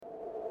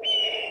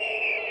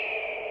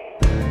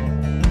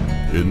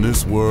In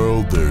this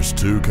world, there's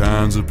two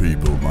kinds of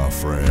people, my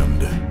friend.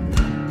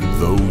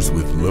 Those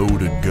with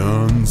loaded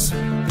guns,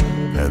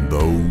 and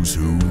those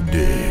who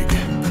dig.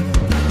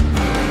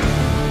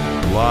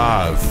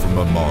 Live from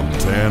a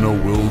Montana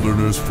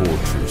wilderness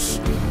fortress,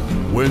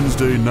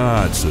 Wednesday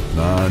nights at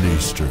 9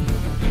 Eastern,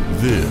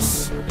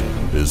 this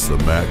is the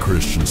Matt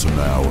Christensen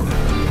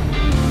Hour.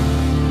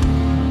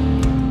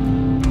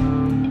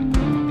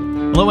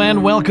 Hello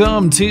and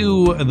welcome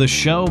to the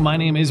show. My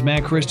name is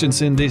Matt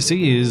Christensen. This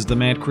is the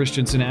Matt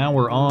Christensen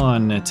Hour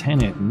on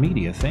Tenet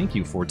Media. Thank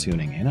you for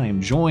tuning in. I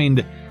am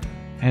joined,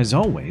 as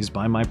always,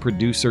 by my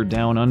producer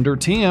down under,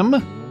 Tim.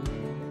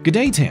 Good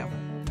day, Tim.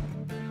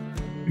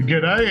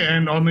 G'day,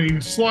 and on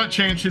the slight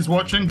chance she's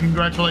watching,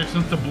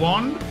 congratulations to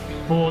Blonde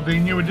for the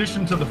new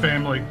addition to the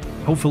family.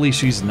 Hopefully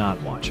she's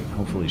not watching.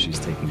 Hopefully she's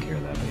taking care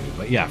of that baby.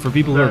 But yeah, for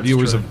people who are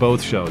viewers of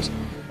both shows,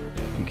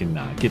 you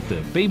can get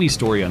the baby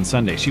story on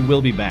Sunday. She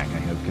will be back, I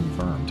have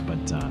confirmed.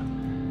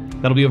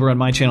 But that'll be over on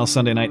my channel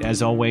Sunday night,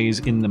 as always.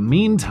 In the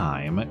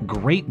meantime,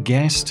 great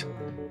guest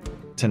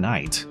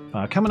tonight.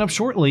 Coming up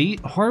shortly,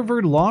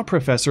 Harvard law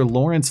professor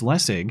Lawrence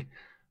Lessig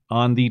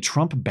on the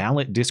Trump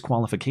ballot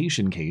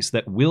disqualification case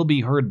that will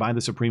be heard by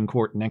the Supreme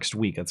Court next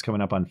week. That's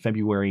coming up on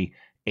February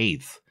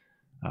 8th.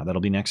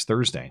 That'll be next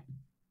Thursday.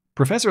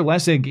 Professor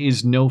Lessig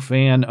is no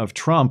fan of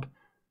Trump,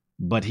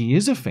 but he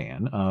is a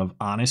fan of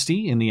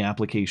honesty in the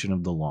application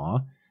of the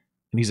law,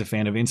 and he's a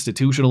fan of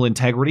institutional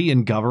integrity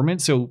in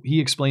government, so he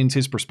explains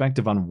his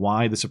perspective on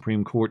why the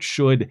Supreme Court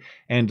should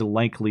and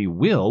likely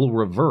will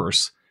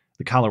reverse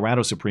the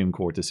Colorado Supreme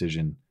Court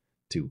decision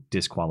to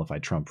disqualify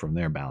Trump from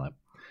their ballot.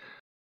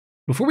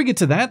 Before we get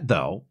to that,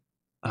 though,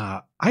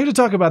 I have to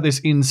talk about this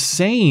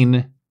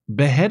insane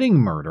beheading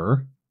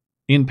murder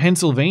in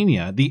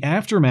Pennsylvania, the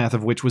aftermath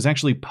of which was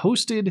actually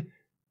posted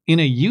in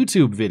a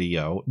YouTube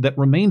video that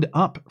remained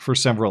up for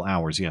several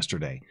hours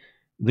yesterday.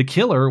 The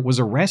killer was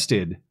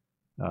arrested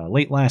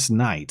late last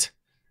night,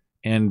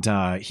 and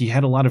he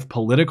had a lot of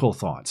political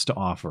thoughts to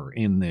offer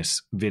in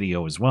this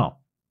video as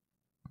well.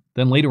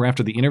 Then later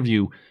after the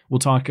interview, we'll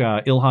talk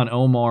Ilhan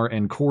Omar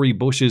and Cori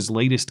Bush's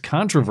latest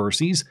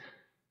controversies,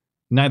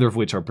 neither of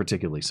which are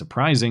particularly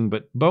surprising,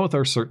 but both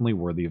are certainly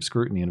worthy of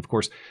scrutiny. And of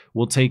course,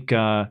 we'll take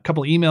a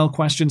couple email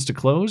questions to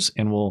close,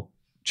 and we'll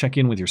check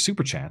in with your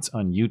super chats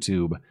on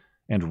YouTube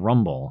and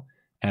Rumble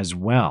as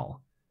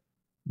well.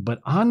 But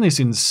on this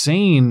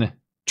insane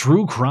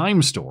true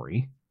crime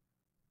story,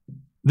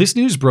 this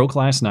news broke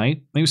last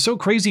night. It was so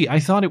crazy, I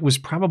thought it was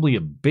probably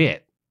a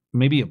bit,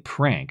 maybe a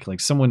prank. Like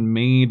someone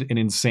made an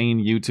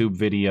insane YouTube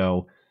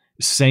video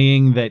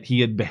saying that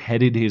he had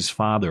beheaded his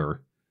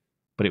father,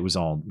 but it was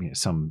all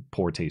some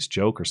poor taste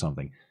joke or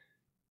something.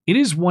 It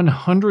is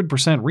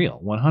 100% real,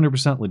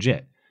 100%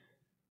 legit.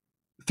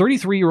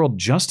 33-year-old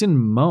Justin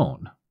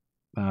Moan,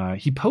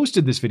 he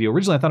posted this video.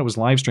 Originally, I thought it was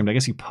live streamed. I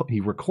guess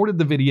he recorded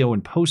the video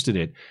and posted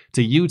it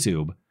to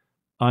YouTube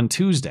on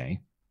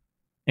Tuesday.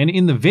 And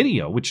in the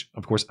video, which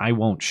of course I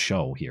won't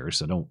show here,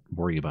 so don't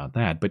worry about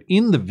that. But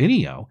in the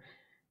video,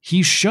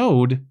 he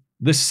showed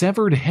the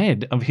severed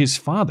head of his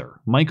father,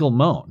 Michael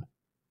Moan,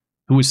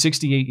 who was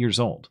 68 years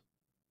old.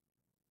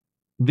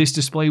 This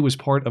display was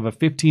part of a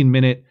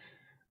 15-minute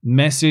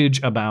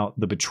message about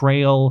the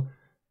betrayal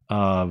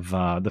of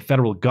the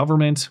federal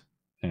government.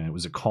 And it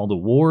was a call to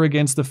war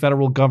against the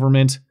federal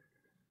government.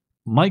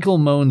 Michael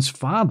Moan's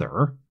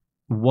father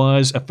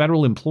was a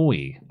federal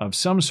employee of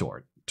some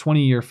sort,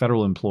 20-year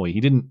federal employee. He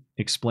didn't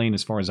explain,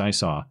 as far as I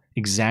saw,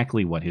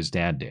 exactly what his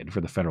dad did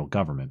for the federal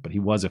government, but he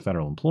was a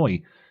federal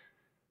employee.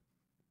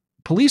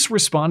 Police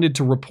responded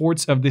to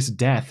reports of this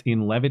death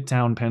in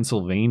Levittown,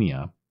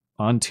 Pennsylvania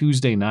on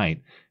Tuesday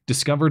night,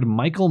 discovered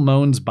Michael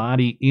Moan's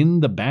body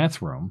in the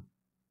bathroom.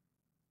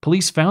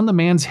 Police found the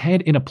man's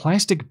head in a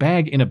plastic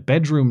bag in a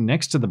bedroom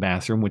next to the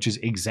bathroom, which is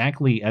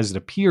exactly as it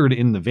appeared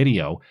in the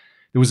video.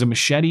 There was a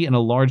machete and a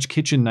large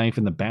kitchen knife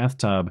in the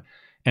bathtub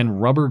and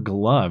rubber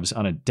gloves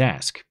on a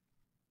desk.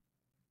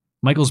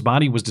 Michael's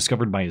body was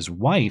discovered by his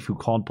wife, who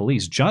called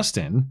police.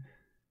 Justin,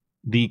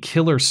 the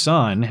killer's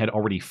son, had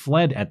already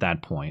fled at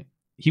that point.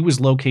 He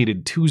was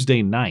located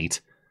Tuesday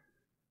night,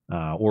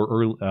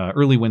 or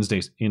early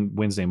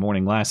Wednesday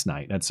morning last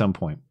night at some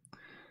point.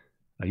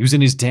 He was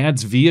in his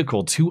dad's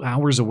vehicle 2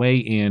 hours away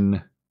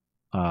in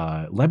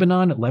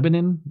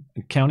Lebanon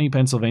County,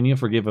 Pennsylvania.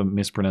 Forgive a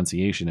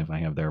mispronunciation if I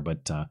have there,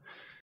 but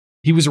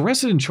he was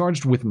arrested and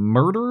charged with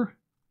murder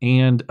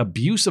and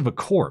abuse of a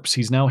corpse.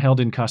 He's now held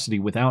in custody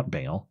without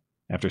bail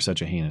after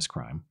such a heinous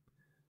crime.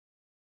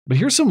 But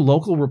here's some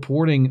local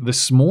reporting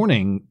this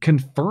morning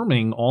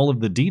confirming all of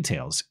the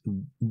details.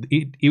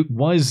 It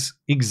was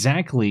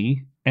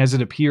exactly as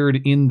it appeared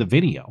in the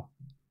video.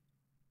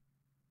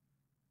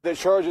 The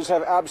charges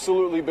have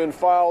absolutely been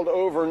filed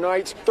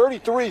overnight.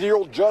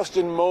 33-year-old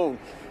Justin Moan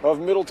of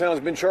Middletown has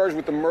been charged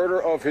with the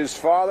murder of his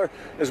father,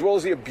 as well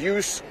as the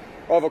abuse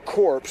of a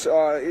corpse.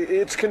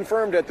 It's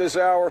confirmed at this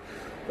hour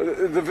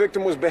The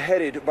victim was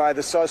beheaded by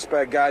the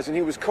suspect, guys, and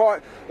he was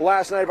caught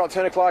last night about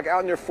 10 o'clock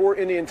out near Fort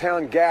Indian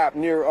Town Gap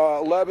near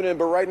Lebanon.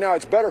 But right now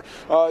it's better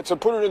to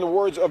put it in the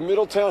words of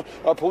Middletown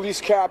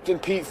Police Captain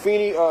Pete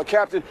Feeney.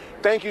 Captain,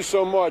 thank you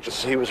so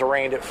much. He was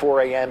arraigned at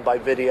 4 a.m. by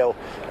video.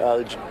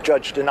 The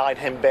judge denied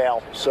him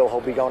bail, so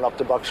he'll be going up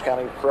to Bucks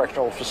County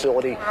Correctional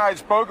Facility. I had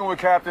spoken with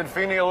Captain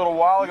Feeney a little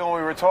while ago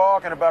when we were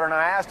talking about it, and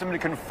I asked him to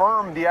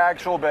confirm the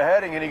actual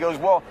beheading, and he goes,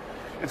 well,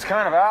 it's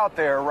kind of out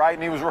there, right?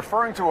 And he was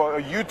referring to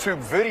a YouTube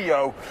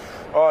video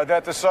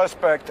that the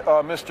suspect,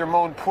 Mr.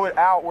 Moan, put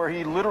out where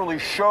he literally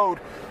showed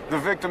the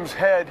victim's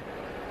head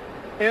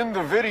in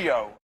the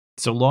video.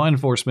 So law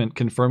enforcement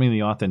confirming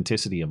the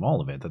authenticity of all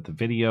of it, that the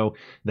video,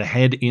 the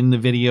head in the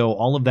video,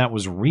 all of that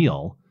was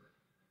real.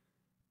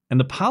 And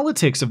the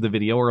politics of the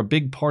video are a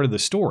big part of the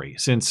story,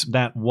 since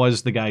that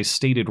was the guy's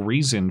stated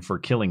reason for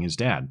killing his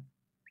dad.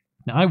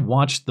 Now, I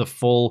watched the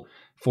full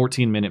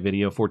 14-minute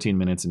video, 14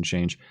 minutes and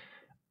change.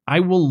 I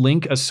will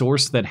link a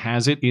source that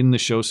has it in the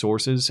show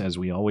sources, as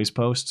we always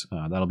post.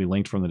 That'll be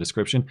linked from the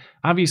description.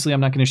 Obviously, I'm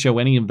not going to show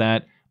any of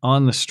that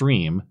on the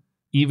stream,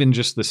 even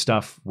just the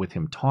stuff with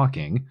him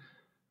talking.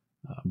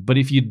 But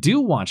if you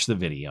do watch the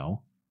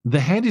video, the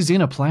head is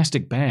in a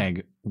plastic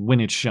bag when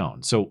it's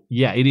shown. So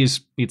yeah, it's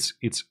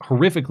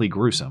horrifically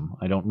gruesome.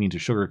 I don't mean to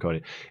sugarcoat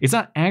it. It's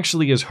not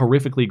actually as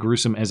horrifically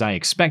gruesome as I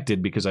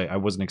expected, because I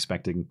wasn't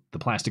expecting the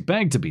plastic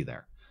bag to be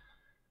there.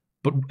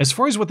 But as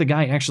far as what the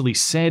guy actually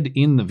said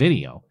in the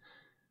video,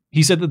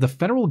 he said that the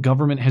federal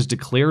government has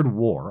declared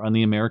war on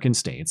the American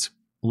states.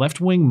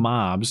 Left-wing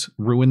mobs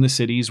ruin the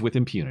cities with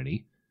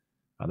impunity.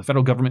 The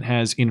federal government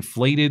has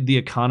inflated the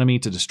economy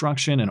to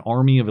destruction. An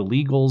army of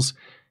illegals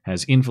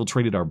has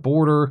infiltrated our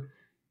border.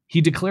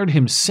 He declared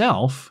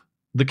himself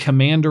the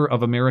commander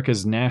of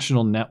America's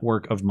national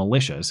network of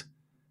militias.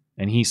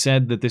 And he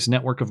said that this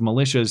network of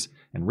militias,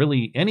 and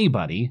really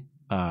anybody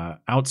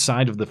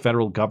outside of the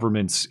federal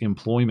government's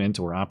employment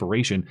or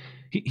operation,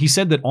 he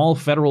said that all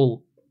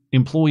federal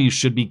employees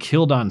should be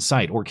killed on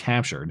sight or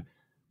captured.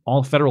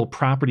 All federal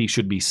property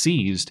should be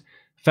seized.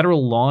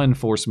 Federal law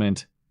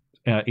enforcement,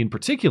 in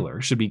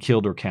particular, should be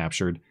killed or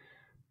captured.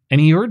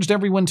 And he urged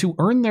everyone to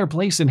earn their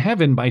place in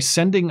heaven by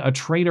sending a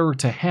traitor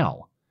to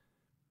hell.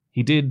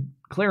 He did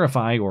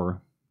clarify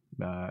or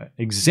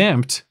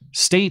exempt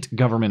state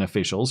government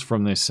officials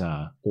from this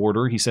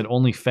order. He said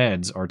only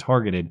feds are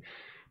targeted.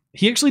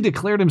 He actually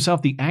declared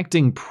himself the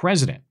acting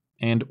president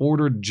and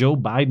ordered Joe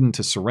Biden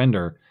to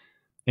surrender.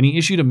 And he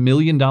issued $1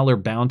 million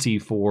bounty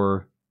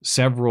for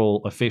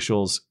several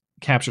officials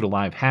captured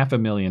alive,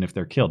 $500,000 if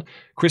they're killed.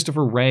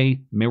 Christopher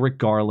Wray, Merrick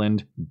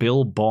Garland,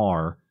 Bill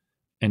Barr,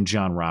 and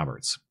John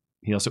Roberts.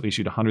 He also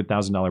issued a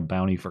 $100,000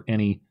 bounty for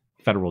any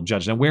federal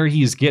judge. Now, where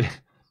he's getting,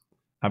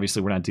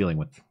 obviously, we're not dealing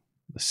with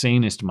the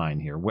sanest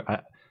mind here.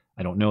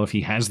 I don't know if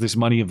he has this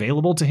money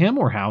available to him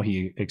or how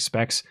he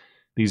expects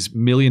these $1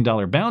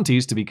 million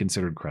bounties to be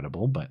considered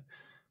credible, but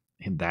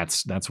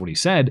that's what he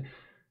said.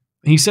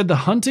 He said the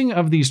hunting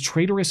of these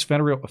traitorous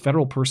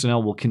federal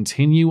personnel will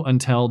continue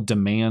until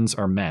demands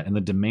are met. And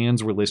the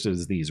demands were listed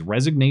as these: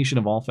 resignation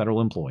of all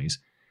federal employees,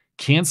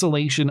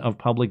 cancellation of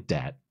public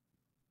debt,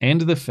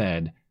 end the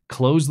Fed,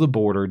 close the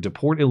border,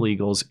 deport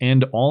illegals,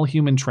 end all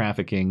human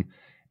trafficking,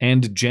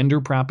 and gender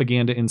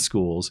propaganda in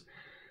schools.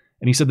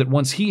 And he said that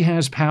once he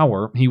has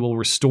power, he will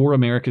restore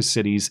America's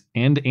cities,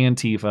 end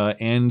Antifa,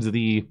 and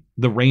the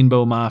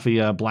Rainbow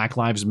Mafia, Black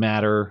Lives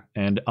Matter,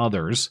 and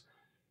others.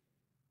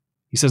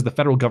 He says the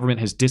federal government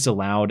has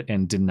disallowed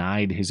and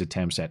denied his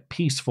attempts at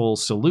peaceful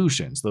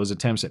solutions. Those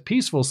attempts at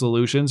peaceful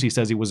solutions, he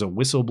says he was a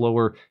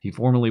whistleblower. He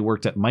formerly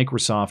worked at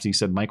Microsoft. He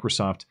said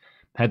Microsoft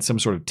had some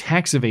sort of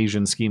tax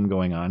evasion scheme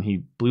going on.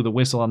 He blew the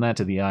whistle on that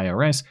to the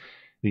IRS.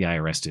 The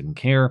IRS didn't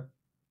care.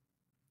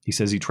 He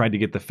says he tried to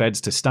get the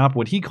feds to stop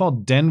what he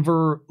called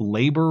Denver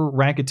labor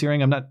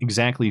racketeering. I'm not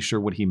exactly sure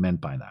what he meant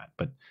by that,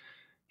 but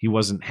he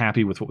wasn't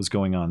happy with what was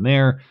going on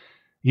there.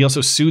 He also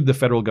sued the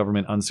federal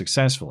government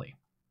unsuccessfully.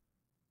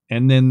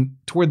 And then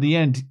toward the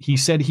end, he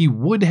said he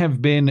would have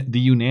been the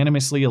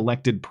unanimously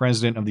elected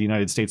president of the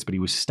United States, but he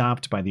was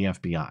stopped by the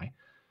FBI.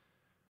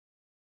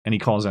 And he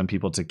calls on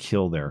people to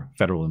kill their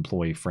federal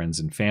employee friends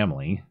and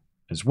family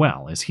as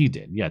well, as he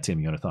did. Yeah, Tim,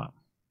 you had a thought?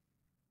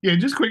 Yeah,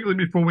 just quickly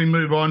before we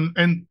move on,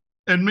 and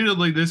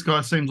admittedly, this guy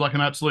seems like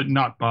an absolute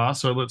nutbar,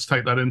 so let's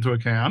take that into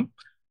account.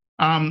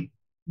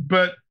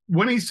 But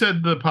when he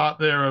said the part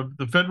there of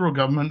the federal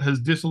government has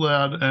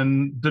disallowed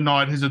and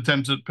denied his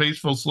attempts at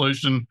peaceful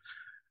solution,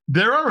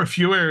 there are a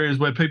few areas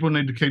where people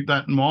need to keep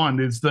that in mind,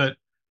 is that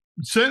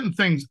certain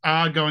things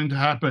are going to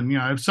happen. You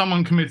know, if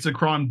someone commits a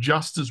crime,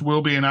 justice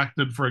will be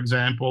enacted, for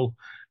example.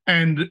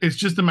 And it's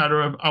just a matter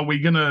of, are we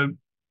going to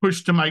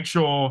push to make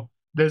sure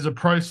there's a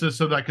process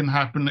so that can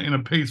happen in a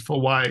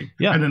peaceful way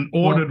and an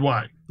ordered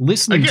way?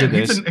 Listening to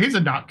this, he's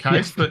a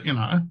nutcase, but you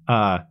know.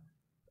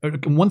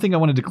 One thing I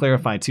wanted to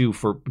clarify too,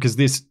 because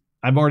this,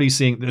 I'm already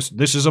seeing this.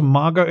 This is a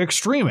MAGA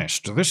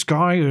extremist. This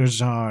guy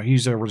is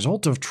he's a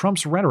result of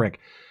Trump's rhetoric.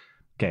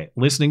 Okay,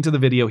 listening to the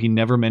video, he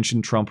never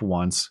mentioned Trump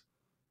once,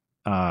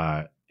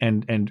 and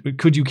And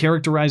could you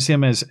characterize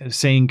him as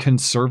saying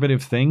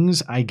conservative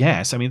things? I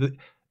guess. I mean,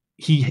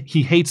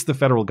 he hates the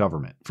federal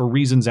government for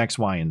reasons X,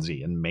 Y, and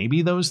Z. And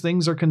maybe those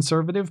things are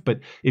conservative. But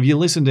if you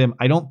listen to him,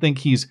 I don't think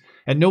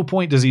at no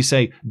point does he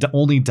say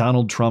only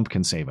Donald Trump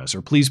can save us,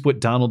 or please put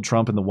Donald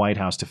Trump in the White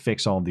House to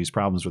fix all of these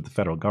problems with the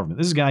federal government.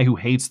 This is a guy who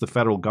hates the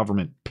federal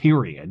government,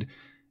 period,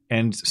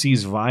 and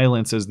sees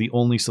violence as the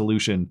only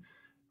solution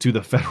to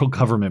the federal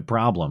government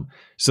problem.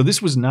 So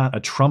this was not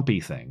a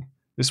Trumpy thing.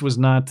 This was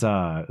not,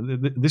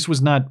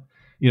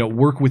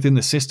 work within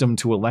the system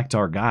to elect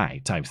our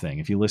guy type thing,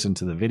 if you listen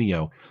to the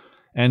video.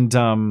 And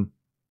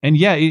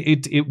yeah,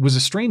 it was a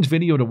strange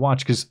video to watch,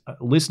 because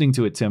listening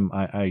to it, Tim,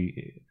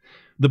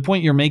 the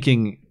point you're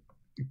making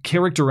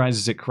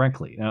characterizes it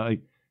correctly.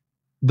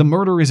 The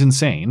murder is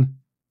insane.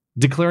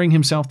 Declaring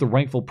himself the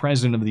rightful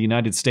president of the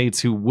United States,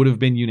 who would have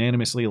been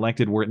unanimously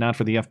elected were it not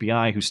for the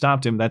FBI who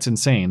stopped him, that's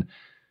insane.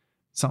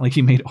 It's not like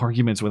he made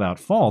arguments without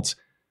faults.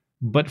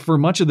 But for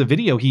much of the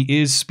video, he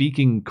is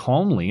speaking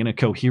calmly in a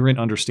coherent,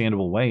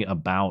 understandable way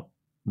about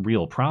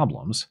real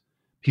problems.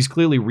 He's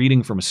clearly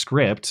reading from a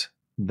script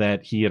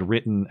that he had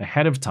written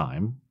ahead of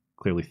time,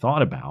 clearly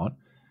thought about.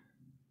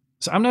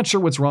 So I'm not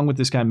sure what's wrong with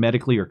this guy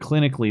medically or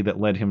clinically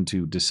that led him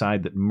to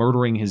decide that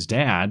murdering his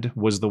dad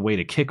was the way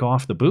to kick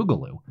off the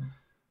Boogaloo.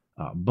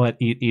 But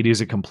it is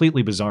a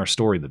completely bizarre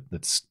story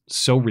that's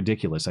so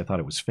ridiculous. I thought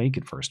it was fake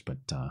at first, but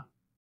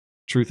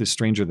truth is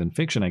stranger than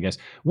fiction, I guess.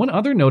 One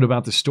other note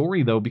about the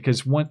story, though,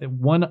 because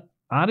one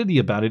oddity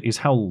about it is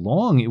how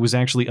long it was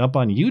actually up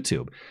on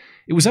YouTube.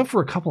 It was up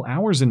for a couple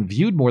hours and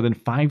viewed more than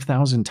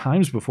 5,000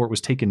 times before it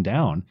was taken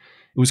down.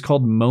 It was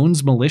called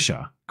Moan's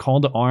Militia, Call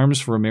to Arms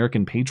for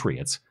American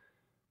Patriots.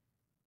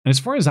 And as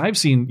far as I've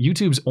seen,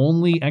 YouTube's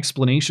only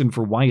explanation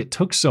for why it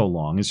took so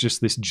long is just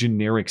this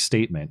generic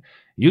statement.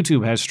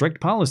 YouTube has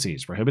strict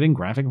policies prohibiting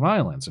graphic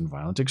violence and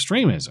violent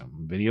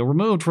extremism. Video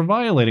removed for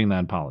violating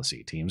that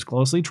policy. Teams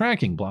closely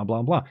tracking, blah,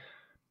 blah, blah.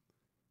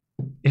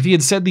 If he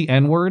had said the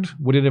N-word,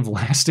 would it have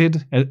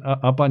lasted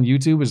up on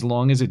YouTube as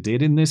long as it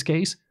did in this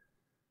case?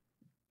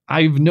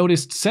 I've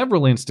noticed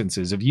several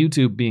instances of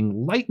YouTube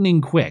being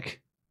lightning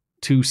quick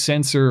to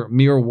censor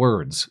mere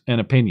words and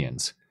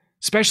opinions,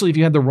 especially if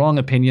you had the wrong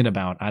opinion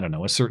about, I don't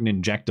know, a certain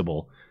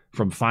injectable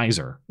from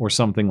Pfizer or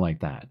something like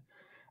that.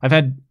 I've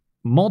had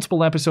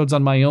multiple episodes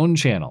on my own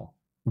channel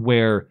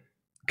where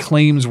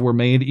claims were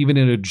made even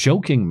in a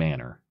joking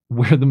manner,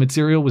 where the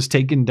material was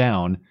taken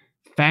down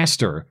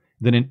faster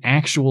than an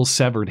actual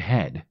severed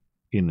head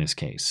in this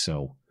case.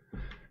 So,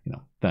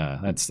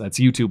 that's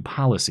YouTube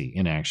policy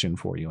in action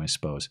for you, I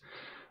suppose.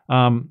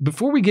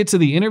 Before we get to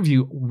the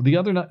interview, the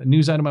other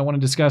news item I want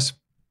to discuss,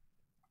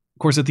 of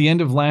course, at the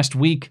end of last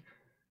week,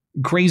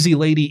 crazy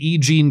lady E.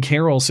 Jean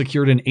Carroll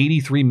secured an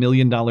 $83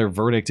 million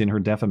verdict in her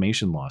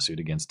defamation lawsuit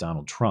against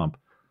Donald Trump.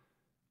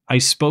 I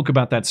spoke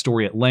about that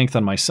story at length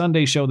on my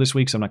Sunday show this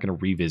week, so I'm not going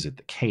to revisit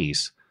the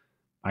case.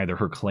 Either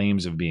her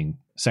claims of being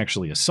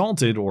sexually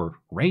assaulted or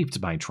raped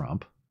by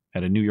Trump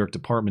at a New York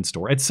department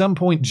store at some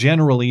point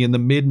generally in the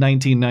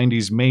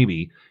mid-1990s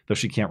maybe, though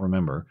she can't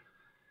remember.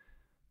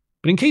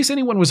 But in case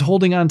anyone was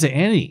holding on to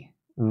any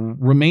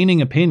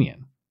remaining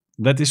opinion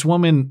that this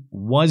woman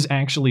was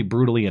actually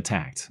brutally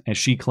attacked, as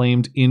she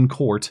claimed in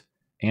court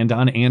and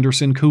on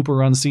Anderson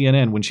Cooper on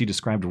CNN when she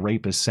described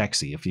rape as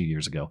sexy a few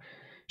years ago,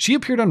 she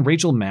appeared on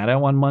Rachel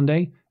Maddow on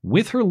Monday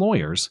with her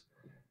lawyers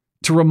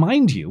to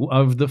remind you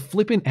of the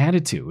flippant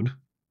attitude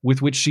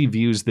with which she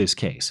views this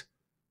case.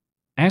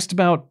 Asked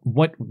about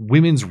what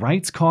women's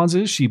rights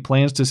causes she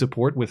plans to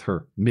support with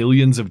her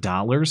millions of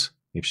dollars,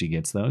 if she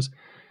gets those,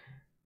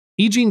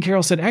 E. Jean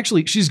Carroll said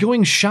actually she's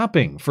going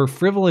shopping for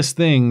frivolous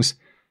things,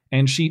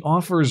 and she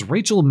offers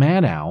Rachel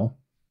Maddow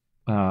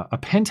a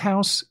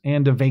penthouse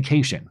and a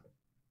vacation.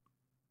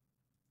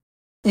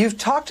 You've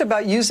talked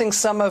about using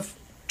some of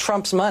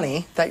Trump's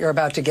money that you're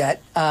about to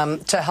get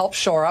to help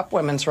shore up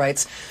women's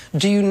rights.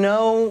 Do you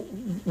know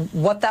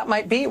what that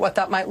might be, what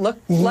that might look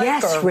like?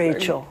 Yes,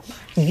 Rachel.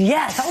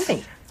 Yes. Tell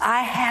me.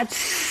 I had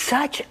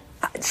such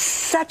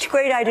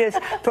great ideas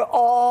for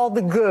all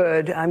the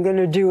good I'm going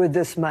to do with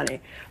this money.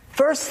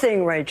 First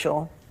thing,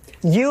 Rachel,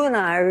 you and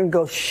I are going to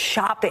go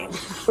shopping.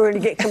 We're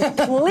going to get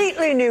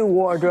completely new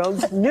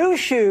wardrobes, new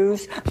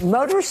shoes,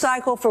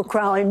 motorcycle for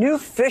Crowley, new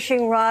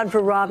fishing rod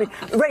for Robbie.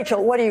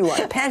 Rachel, what do you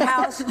want?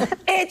 Penthouse?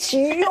 It's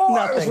yours,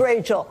 Nothing.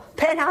 Rachel.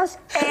 Penthouse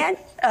and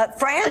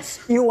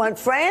France? You want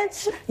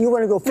France? You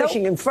want to go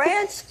fishing in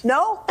France?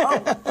 No?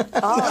 Oh,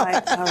 all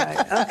right,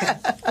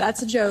 okay.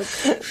 That's a joke.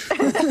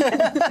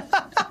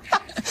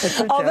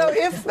 Although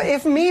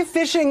if me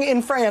fishing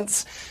in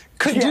France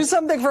could do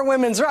something for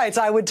women's rights,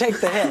 I would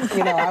take the hit.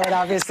 I would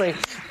obviously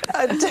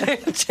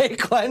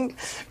take one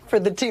for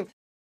the team.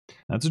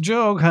 That's a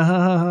joke.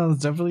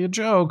 That's definitely a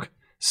joke.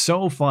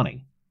 So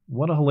funny.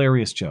 What a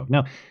hilarious joke.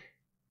 Now,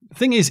 the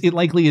thing is, it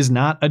likely is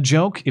not a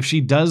joke. If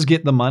she does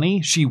get the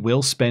money, she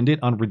will spend it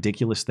on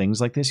ridiculous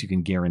things like this. You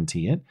can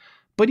guarantee it.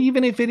 But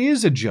even if it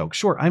is a joke,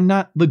 sure, I'm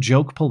not the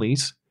joke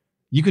police.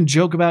 You can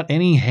joke about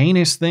any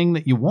heinous thing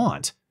that you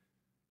want.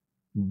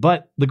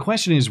 But the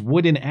question is,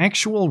 would an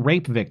actual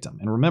rape victim,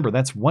 and remember,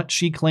 that's what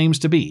she claims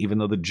to be, even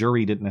though the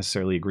jury didn't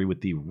necessarily agree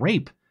with the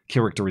rape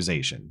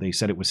characterization. They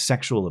said it was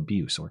sexual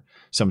abuse or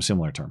some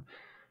similar term.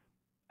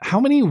 How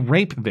many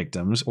rape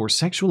victims or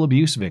sexual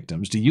abuse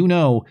victims do you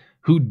know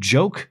who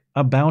joke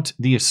about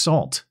the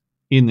assault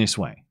in this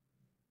way?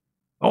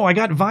 Oh, I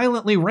got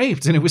violently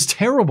raped and it was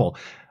terrible,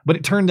 but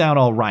it turned out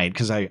all right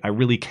because I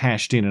really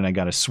cashed in and I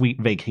got a sweet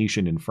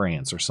vacation in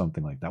France or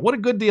something like that. What a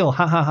good deal.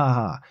 Ha ha ha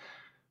ha.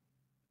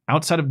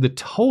 Outside of the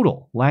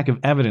total lack of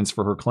evidence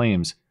for her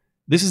claims,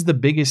 this is the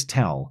biggest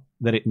tell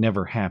that it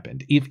never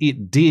happened. If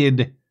it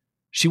did,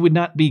 she would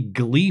not be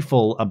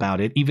gleeful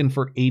about it, even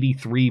for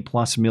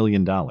 $83+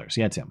 million.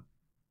 Yeah, Tim.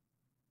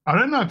 I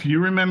don't know if you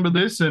remember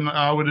this, and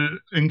I would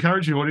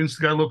encourage the audience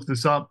to go look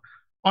this up.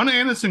 On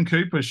Anderson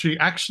Cooper, she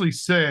actually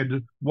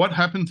said, what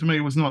happened to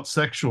me was not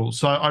sexual.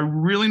 So I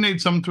really need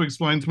someone to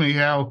explain to me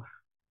how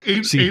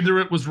either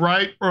it was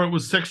rape or it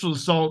was sexual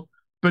assault,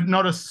 but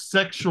not a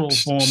sexual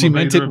form. She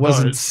meant it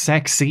wasn't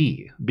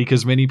sexy,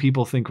 because many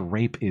people think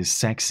rape is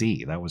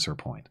sexy. That was her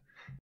point.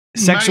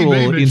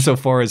 Sexual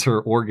insofar as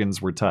her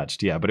organs were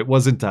touched, yeah, but it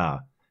wasn't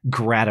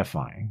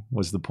gratifying,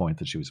 was the point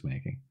that she was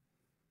making.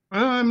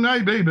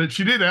 Maybe, but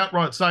she did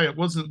outright say it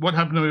wasn't, what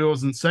happened to me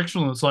wasn't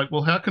sexual. And it's like,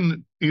 well, how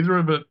can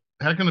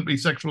it be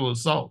sexual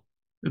assault?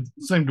 It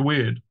seemed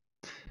weird.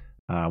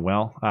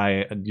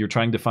 You're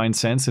trying to find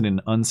sense in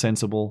an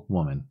unsensible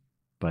woman,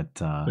 but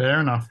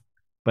fair enough.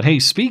 But hey,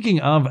 speaking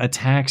of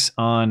attacks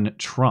on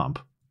Trump,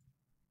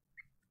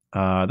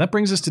 that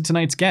brings us to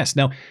tonight's guest.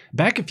 Now,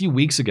 back a few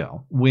weeks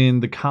ago,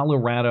 when the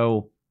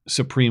Colorado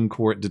Supreme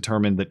Court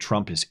determined that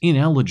Trump is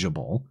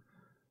ineligible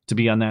to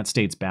be on that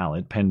state's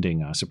ballot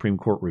pending Supreme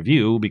Court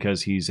review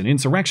because he's an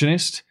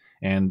insurrectionist,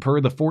 and per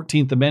the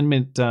 14th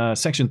Amendment,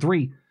 Section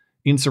 3,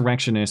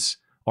 insurrectionists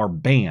are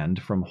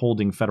banned from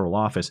holding federal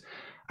office.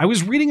 I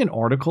was reading an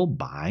article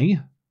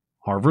by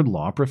Harvard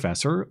Law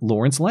professor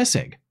Lawrence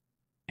Lessig,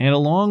 and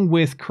along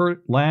with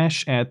Kurt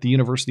Lash at the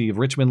University of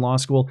Richmond Law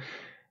School,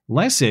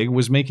 Lessig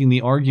was making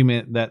the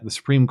argument that the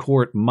Supreme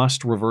Court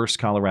must reverse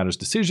Colorado's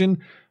decision.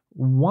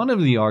 One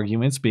of the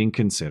arguments being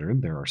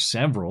considered, there are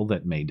several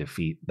that may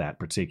defeat that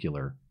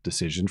particular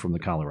decision from the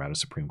Colorado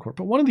Supreme Court,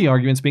 but one of the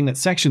arguments being that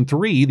Section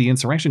 3, the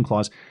insurrection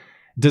clause,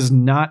 does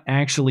not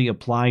actually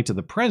apply to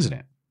the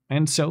president.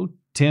 And so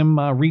Tim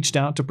reached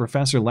out to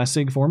Professor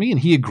Lessig for me, and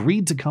he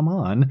agreed to come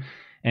on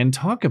and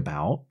talk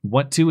about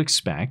what to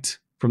expect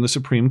from the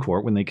Supreme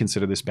Court when they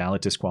consider this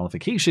ballot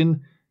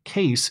disqualification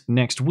case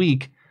next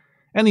week,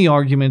 and the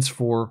arguments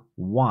for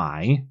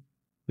why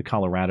the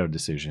Colorado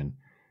decision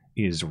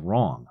is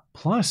wrong.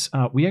 Plus,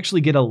 we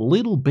actually get a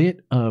little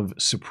bit of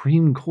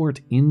Supreme Court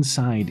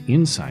inside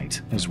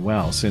insight as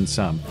well, since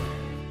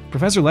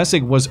Professor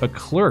Lessig was a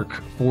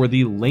clerk for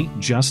the late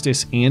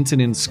Justice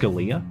Antonin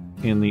Scalia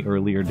in the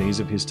earlier days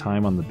of his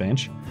time on the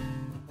bench.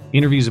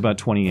 Interview's about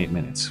 28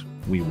 minutes.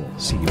 We will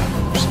see you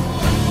afterwards.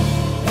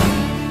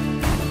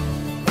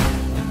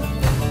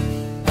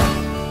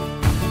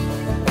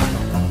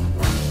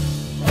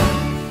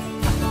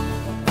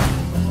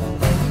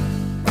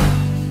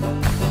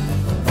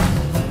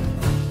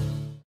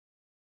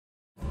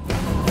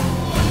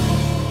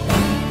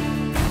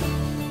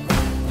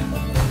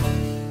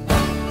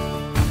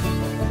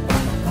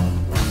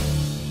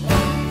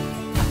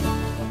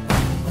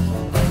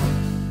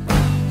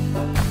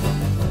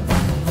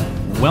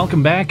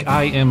 Welcome back.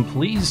 I am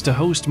pleased to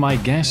host my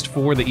guest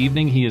for the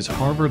evening. He is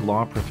Harvard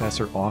Law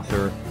professor,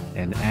 author,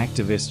 and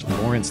activist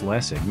Lawrence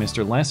Lessig.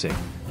 Mr. Lessig,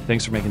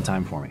 thanks for making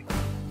time for me.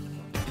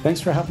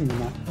 Thanks for having me,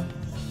 Matt.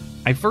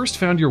 I first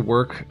found your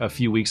work a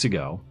few weeks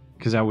ago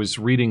because I was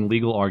reading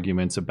legal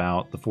arguments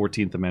about the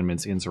 14th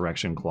Amendment's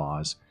insurrection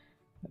clause.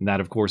 And that,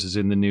 of course, is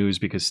in the news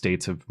because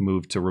states have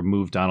moved to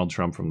remove Donald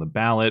Trump from the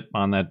ballot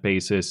on that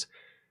basis.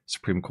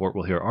 Supreme Court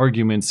will hear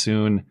arguments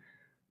soon.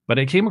 But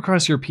I came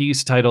across your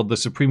piece titled, "The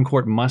Supreme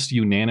Court Must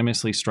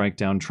Unanimously Strike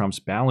Down Trump's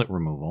Ballot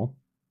Removal."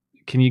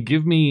 Can you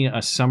give me a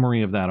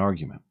summary of that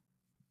argument?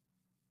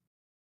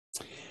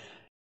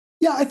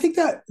 Yeah, I think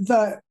that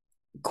the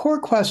core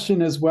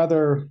question is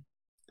whether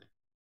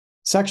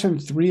Section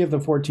 3 of the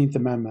 14th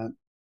Amendment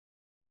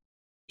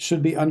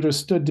should be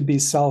understood to be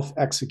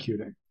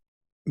self-executing,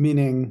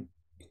 meaning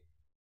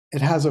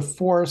it has a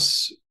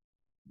force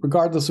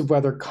regardless of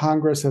whether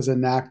Congress has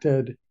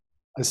enacted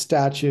a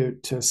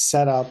statute to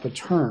set out the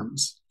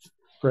terms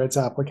for its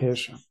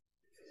application.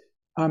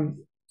 The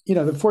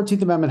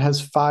 14th Amendment has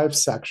 5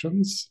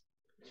 sections.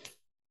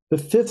 The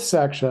 5th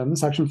section,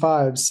 Section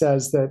 5,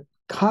 says that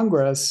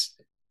Congress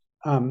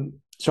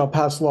shall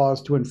pass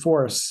laws to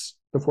enforce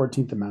the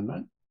 14th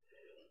Amendment.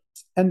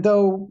 And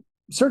though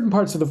certain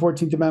parts of the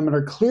 14th Amendment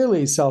are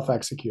clearly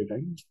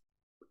self-executing,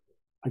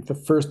 like the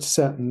first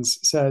sentence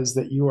says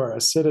that you are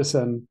a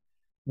citizen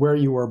where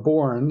you were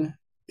born.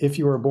 If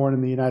you were born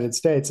in the United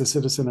States, a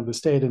citizen of the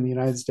state in the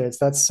United States,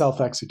 that's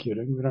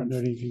self-executing. We don't know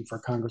anything for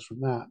Congress from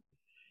that.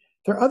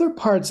 There are other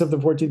parts of the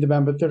 14th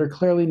Amendment that are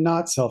clearly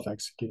not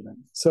self-executing.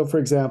 So, for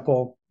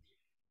example,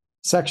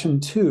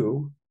 Section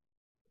 2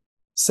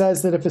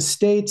 says that if a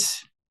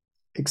state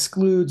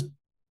excludes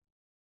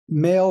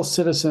male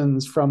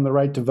citizens from the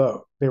right to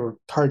vote. They were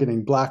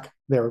targeting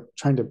they were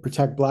trying to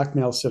protect black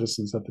male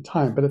citizens at the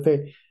time. But if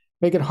they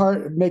make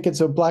it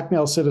so black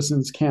male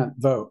citizens can't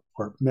vote,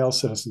 or male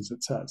citizens,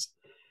 it says,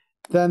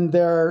 then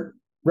their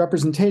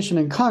representation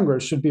in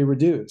Congress should be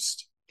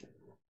reduced.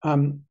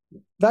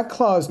 That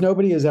clause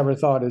nobody has ever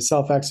thought is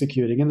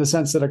self-executing, in the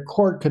sense that a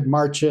court could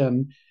march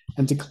in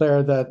and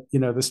declare that,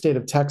 the state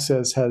of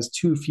Texas has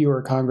 2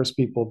 fewer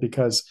congresspeople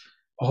because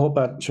a whole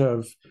bunch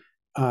of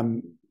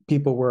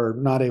people were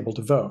not able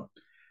to vote.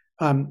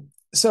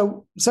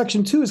 So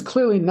Section 2 is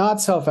clearly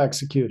not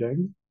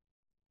self-executing.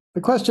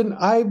 The question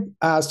I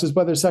asked is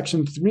whether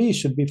Section 3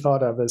 should be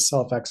thought of as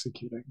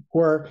self-executing,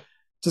 or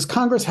does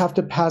Congress have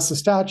to pass a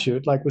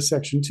statute, like with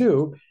Section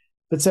 2,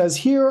 that says,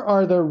 here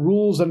are the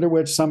rules under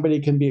which somebody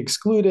can be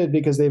excluded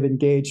because they've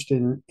engaged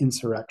in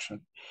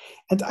insurrection?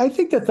 And I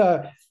think that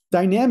the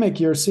dynamic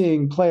you're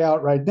seeing play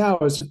out right now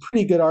is a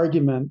pretty good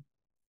argument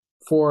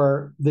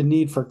for the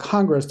need for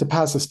Congress to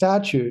pass a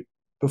statute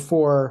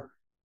before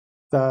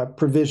the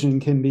provision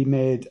can be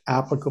made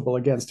applicable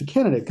against a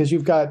candidate, because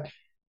you've got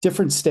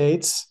different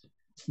states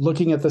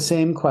looking at the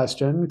same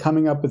question,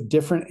 coming up with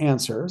different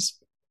answers.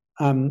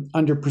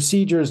 Under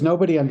procedures,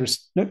 nobody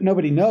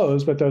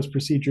knows what those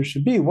procedures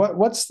should be.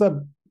 What's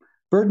the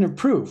burden of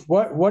proof?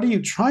 What are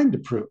you trying to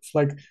prove?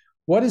 Like,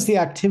 what is the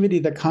activity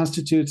that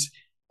constitutes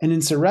an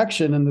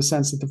insurrection in the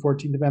sense that the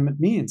 14th Amendment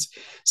means?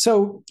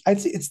 So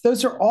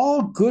those are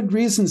all good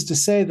reasons to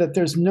say that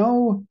there's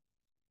no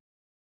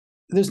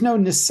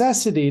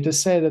necessity to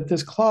say that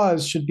this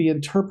clause should be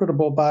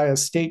interpretable by a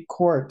state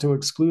court to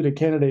exclude a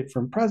candidate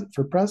for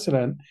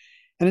president.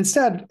 And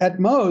instead,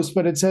 at most,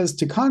 what it says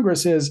to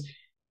Congress is,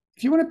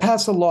 if you want to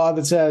pass a law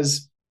that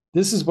says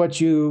this is what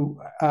you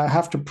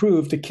have to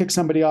prove to kick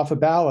somebody off a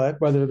ballot,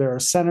 whether they're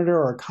a senator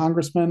or a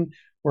congressman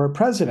or a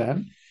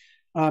president,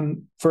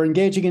 for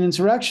engaging in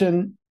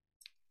insurrection,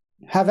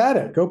 have at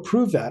it. Go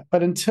prove that.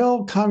 But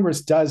until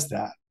Congress does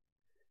that,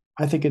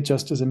 I think it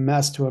just is a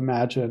mess to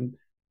imagine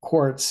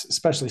courts,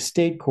 especially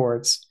state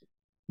courts,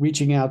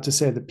 reaching out to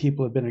say that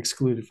people have been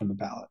excluded from the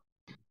ballot.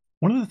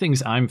 One of the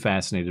things I'm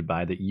fascinated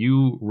by that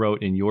you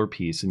wrote in your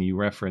piece, and you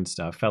referenced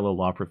fellow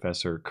law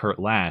professor Kurt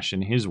Lash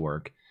in his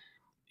work,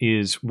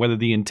 is whether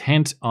the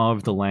intent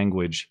of the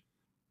language,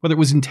 whether it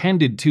was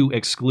intended to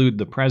exclude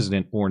the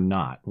president or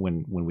not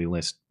when we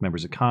list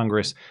members of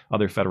Congress,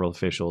 other federal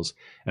officials,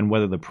 and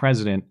whether the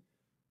president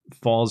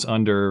falls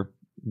under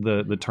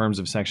the terms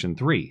of Section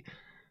 3.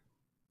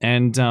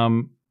 And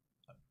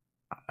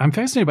I'm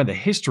fascinated by the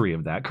history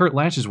of that. Kurt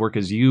Lash's work,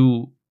 as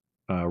you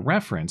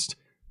referenced,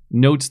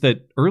 notes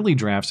that early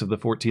drafts of the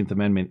 14th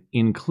Amendment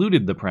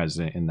included the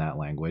president in that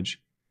language.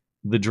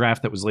 The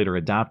draft that was later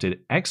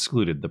adopted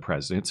excluded the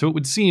president. So it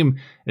would seem,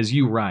 as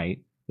you write,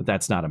 that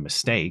that's not a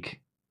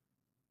mistake.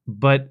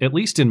 But at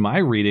least in my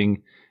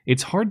reading,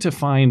 it's hard to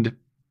find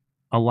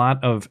a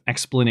lot of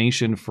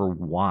explanation for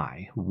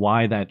why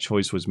that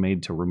choice was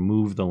made to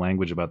remove the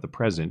language about the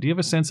president. Do you have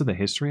a sense of the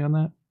history on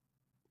that?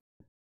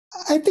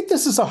 I think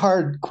this is a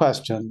hard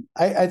question.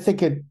 I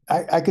think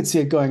I could see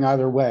it going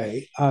either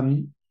way.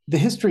 The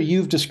history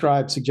you've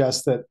described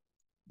suggests that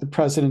the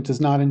president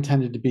is not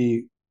intended to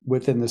be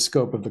within the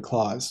scope of the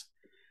clause.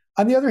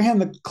 On the other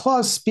hand, the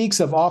clause speaks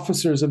of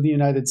officers of the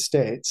United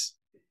States.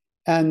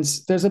 And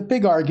there's a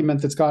big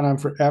argument that's gone on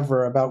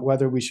forever about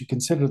whether we should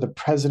consider the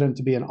president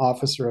to be an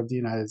officer of the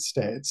United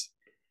States.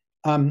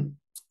 And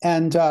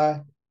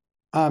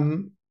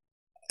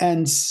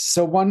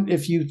so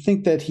if you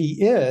think that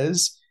he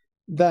is,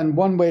 then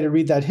one way to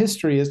read that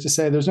history is to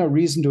say there's no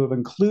reason to have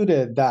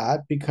included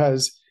that,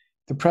 because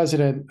the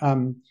president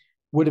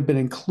would have been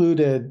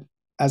included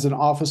as an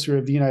officer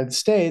of the United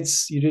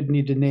States. You didn't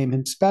need to name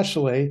him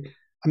specially.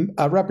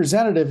 A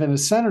representative and a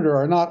senator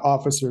are not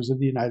officers of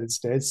the United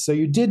States, so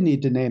you did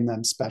need to name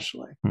them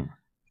specially.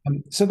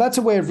 So that's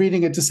a way of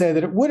reading it, to say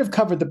that it would have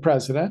covered the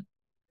president.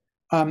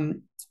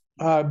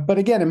 But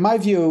again, in my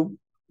view,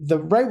 the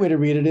right way to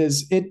read it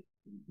is it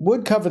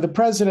would cover the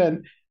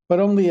president,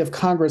 but only if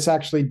Congress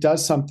actually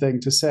does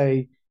something to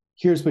say,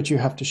 here's what you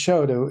have to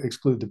show to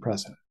exclude the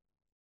president.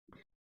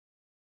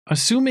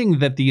 Assuming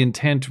that the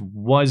intent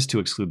was to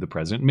exclude the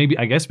president, maybe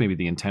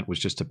the intent was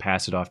just to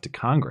pass it off to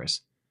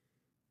Congress.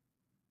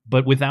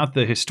 But without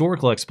the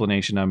historical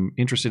explanation, I'm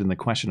interested in the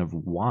question of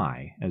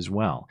why as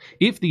well.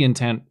 If the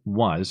intent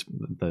was,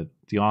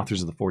 the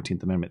authors of the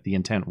 14th Amendment, the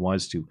intent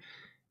was to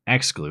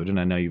exclude, and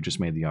I know you've just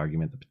made the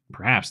argument that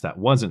perhaps that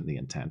wasn't the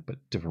intent, but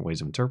different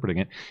ways of interpreting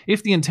it.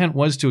 If the intent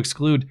was to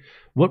exclude,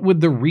 what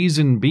would the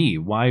reason be?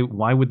 Why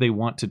would they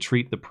want to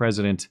treat the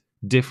president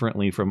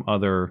differently from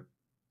other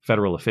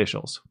federal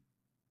officials?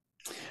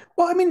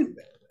 Well, I mean,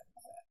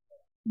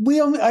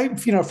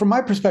 from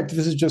my perspective,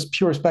 this is just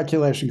pure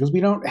speculation, because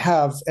we don't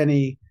have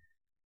any,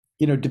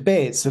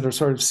 debates that are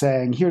sort of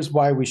saying, here's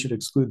why we should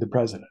exclude the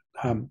president.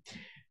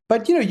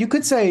 But, you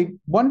could say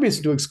one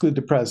reason to exclude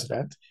the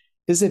president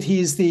is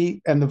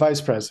that and the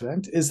vice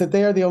president, is that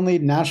they are the only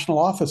national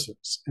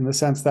officers, in the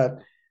sense that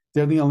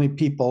they're the only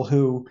people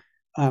who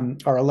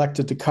are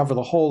elected to cover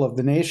the whole of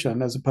the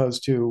nation, as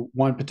opposed to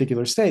one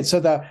particular state. So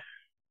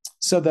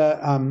So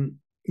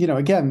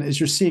again, as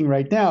you're seeing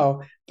right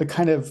now, the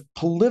kind of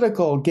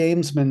political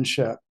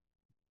gamesmanship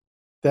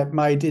that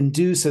might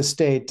induce a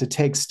state to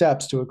take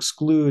steps to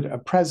exclude a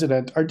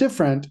president are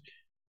different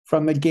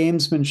from the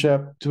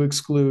gamesmanship to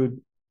exclude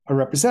a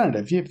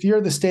representative. If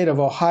you're the state of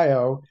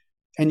Ohio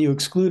and you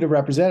exclude a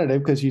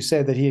representative because you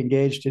say that he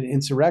engaged in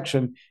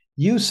insurrection,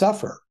 you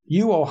suffer.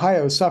 You,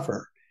 Ohio,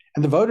 suffer.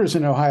 And the voters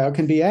in Ohio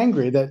can be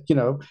angry that,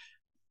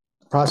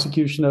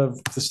 prosecution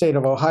of the state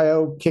of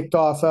Ohio kicked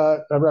off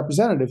a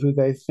representative who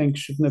they think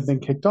shouldn't have been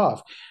kicked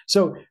off.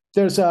 So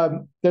there's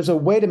a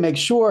way to make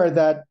sure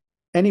that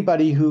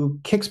anybody who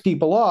kicks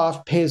people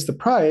off pays the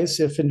price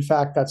if, in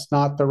fact, that's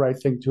not the right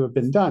thing to have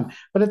been done.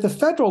 But at the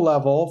federal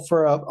level,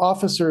 for an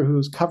officer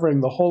who's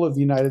covering the whole of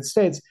the United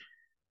States,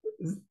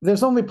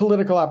 there's only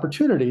political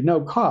opportunity,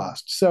 no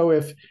cost. So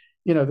if,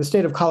 the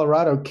state of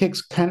Colorado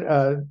kicks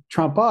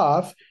Trump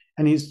off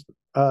and he's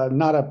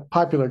not a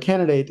popular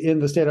candidate in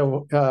the state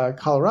of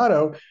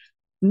Colorado,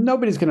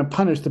 nobody's going to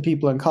punish the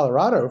people in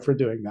Colorado for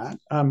doing that.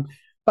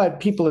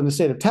 But people in the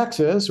state of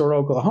Texas or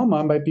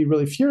Oklahoma might be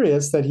really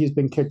furious that he's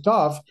been kicked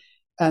off,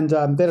 and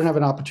they don't have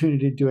an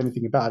opportunity to do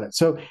anything about it.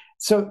 So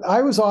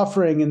I was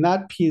offering in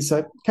that piece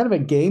a kind of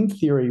a game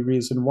theory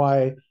reason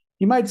why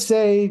you might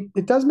say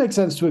it does make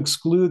sense to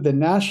exclude the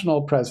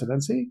national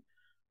presidency,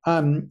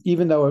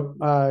 even though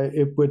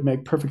it would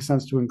make perfect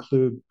sense to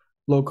include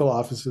local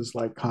offices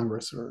like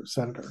Congress or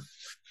senator.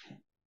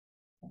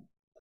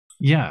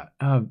 Yeah.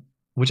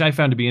 Which I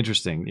found to be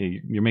interesting.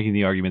 You're making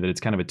the argument that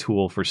it's kind of a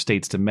tool for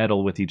states to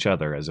meddle with each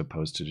other as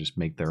opposed to just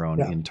make their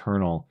own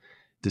internal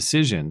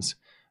decisions.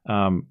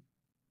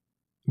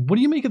 What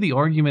do you make of the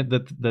argument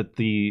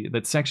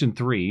that Section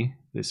 3,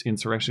 this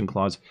insurrection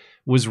clause,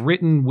 was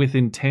written with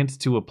intent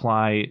to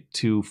apply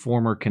to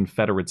former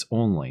Confederates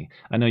only?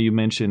 I know you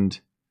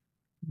mentioned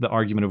the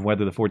argument of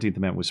whether the 14th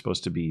Amendment was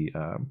supposed to be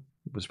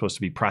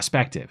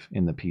prospective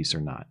in the piece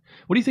or not.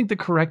 What do you think the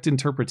correct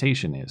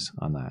interpretation is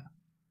on that?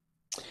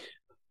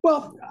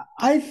 Well,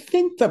 I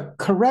think the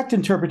correct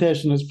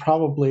interpretation is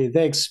probably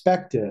they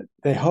expected,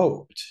 they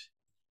hoped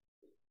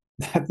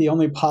that the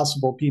only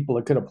possible people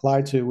it could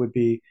apply to would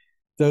be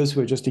those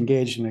who had just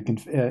engaged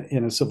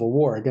in a civil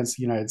war against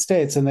the United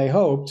States, and they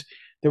hoped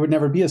there would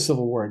never be a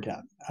civil war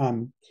again.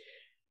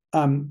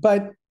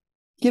 But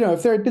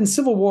if there had been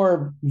Civil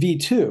War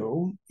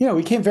V2,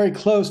 we came very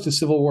close to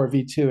Civil War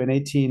V2 in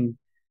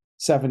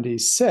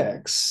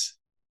 1876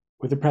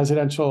 with the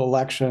presidential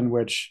election,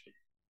 which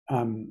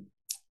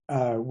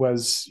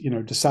was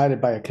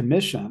decided by a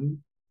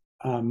commission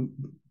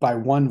by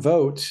one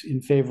vote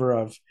in favor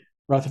of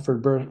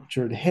Rutherford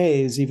Burchard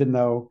Hayes, even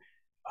though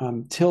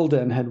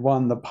Tilden had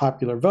won the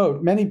popular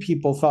vote. Many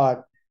people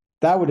thought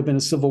that would have been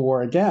a civil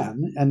war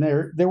again, and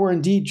there were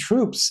indeed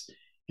troops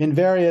in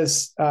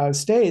various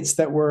states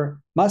that were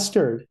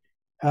mustered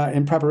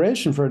in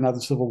preparation for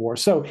another civil war.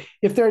 So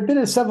if there had been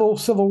a civil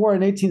war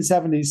in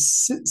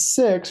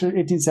 1876 or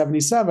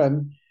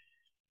 1877,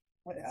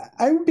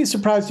 I would be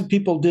surprised if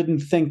people didn't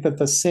think that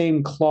the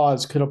same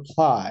clause could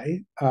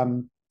apply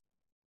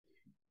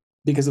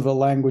because of the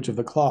language of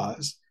the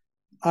clause.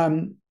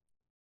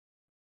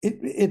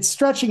 It's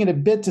stretching it a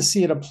bit to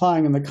see it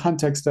applying in the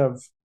context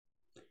of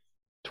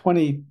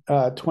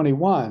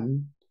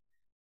 2021,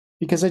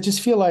 because I just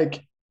feel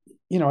like,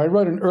 I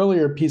wrote an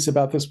earlier piece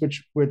about this,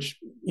 which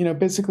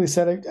basically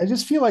said, I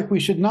just feel like we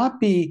should not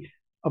be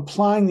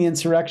applying the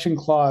insurrection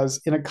clause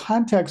in a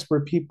context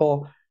where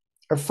people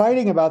are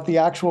fighting about the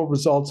actual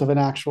results of an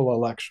actual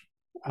election.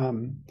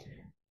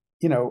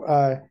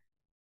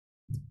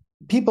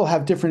 People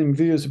have different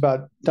views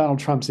about Donald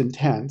Trump's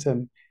intent,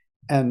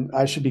 and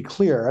I should be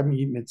clear. I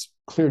mean, it's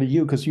clear to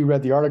you because you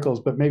read the articles,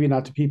 but maybe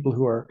not to people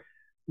who are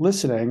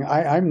listening.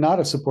 I'm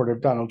not a supporter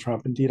of Donald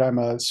Trump. Indeed, I'm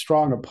a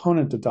strong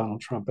opponent of Donald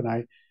Trump, and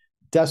I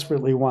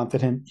desperately want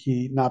that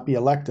he not be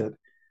elected.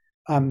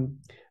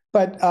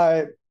 But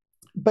I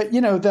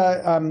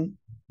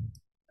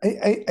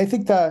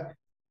think the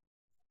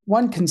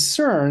one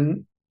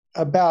concern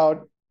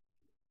about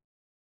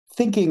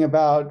thinking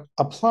about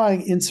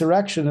applying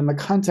insurrection in the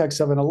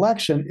context of an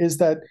election is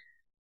that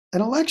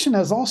an election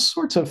has all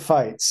sorts of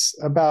fights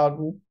about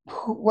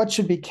what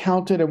should be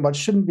counted and what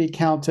shouldn't be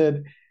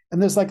counted.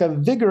 And there's like a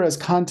vigorous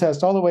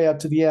contest all the way up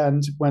to the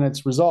end when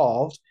it's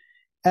resolved.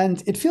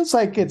 And it feels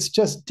like it's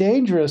just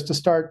dangerous to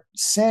start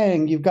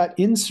saying you've got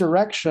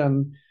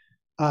insurrection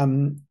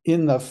in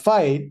the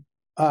fight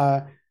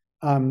to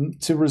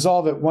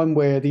resolve it one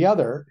way or the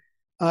other,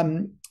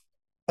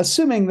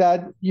 assuming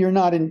that you're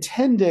not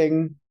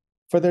intending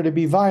for there to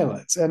be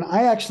violence. And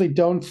I actually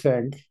don't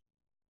think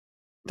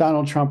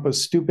Donald Trump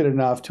was stupid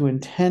enough to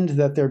intend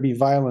that there be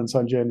violence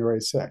on January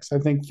 6th. I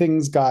think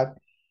things got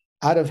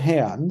out of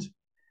hand.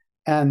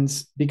 And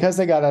because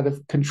they got out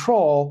of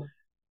control,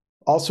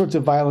 all sorts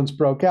of violence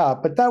broke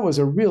out. But that was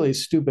a really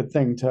stupid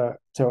thing to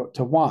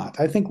want.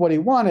 I think what he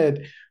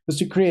wanted was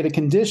to create a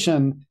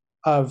condition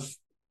of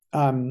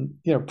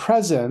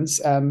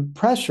presence and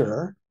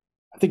pressure.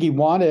 I think he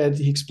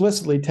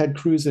explicitly, Ted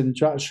Cruz and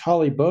Josh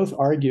Hawley both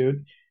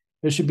argued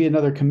there should be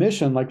another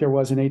commission like there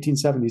was in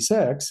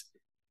 1876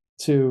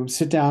 to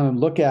sit down and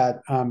look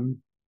at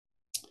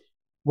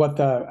what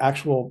the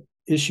actual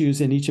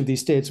issues in each of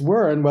these states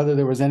were and whether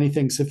there was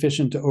anything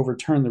sufficient to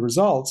overturn the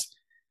results.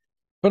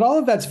 But all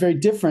of that's very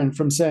different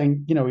from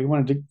saying, we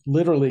wanted to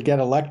literally get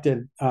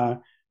elected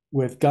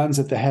with guns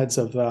at the heads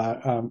of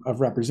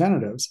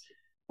representatives.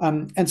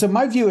 And so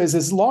my view is,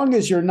 as long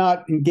as you're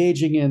not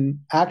engaging in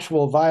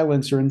actual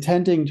violence or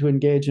intending to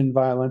engage in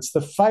violence,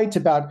 the fight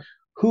about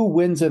who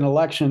wins an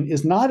election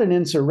is not an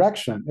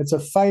insurrection. It's a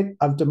fight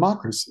of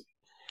democracy.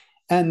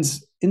 And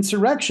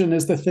insurrection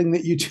is the thing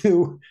that you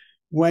do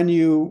when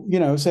you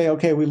say,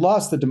 okay, we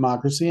lost the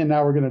democracy, and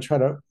now we're going to try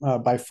to,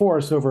 by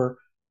force,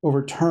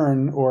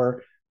 overturn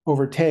or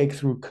overtake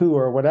through coup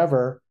or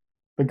whatever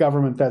the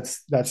government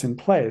that's in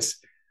place.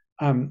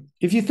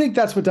 If you think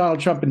that's what Donald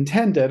Trump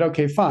intended,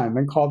 okay, fine,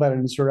 then call that an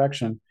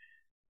insurrection.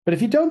 But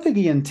if you don't think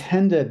he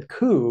intended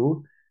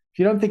coup, if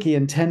you don't think he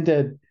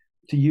intended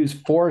to use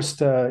force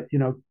to,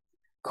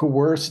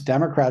 coerce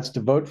Democrats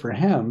to vote for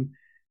him,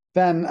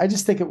 then I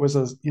just think it was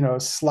a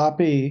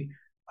sloppy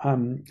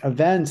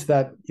event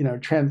that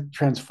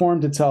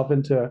transformed itself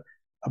into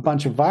a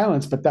bunch of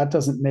violence. But that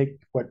doesn't make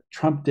what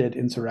Trump did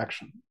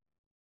insurrection.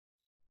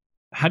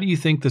 How do you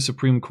think the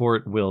Supreme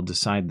Court will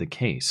decide the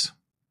case?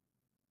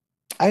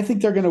 I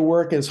think they're going to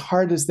work as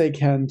hard as they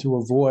can to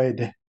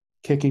avoid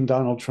kicking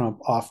Donald Trump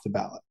off the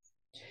ballot.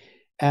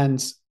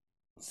 And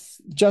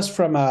just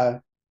from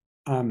a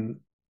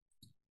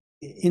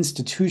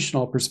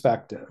institutional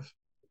perspective,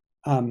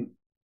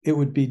 it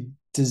would be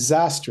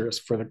disastrous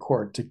for the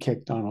court to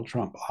kick Donald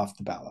Trump off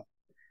the ballot.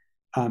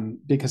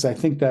 Because I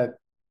think that,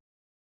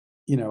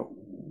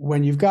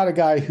 when you've got a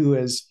guy who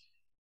is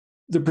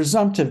the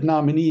presumptive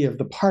nominee of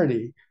the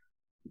party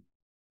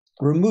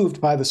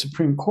removed by the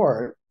Supreme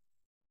Court,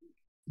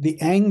 the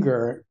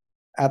anger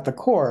at the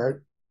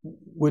court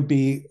would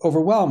be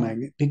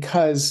overwhelming,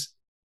 because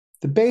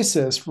the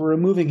basis for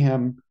removing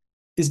him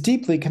is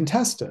deeply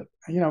contested.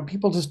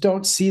 People just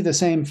don't see the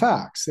same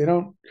facts. They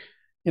don't,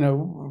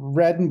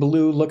 red and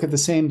blue look at the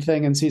same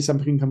thing and see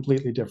something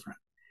completely different.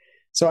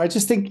 So I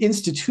just think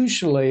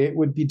institutionally it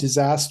would be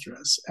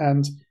disastrous.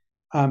 And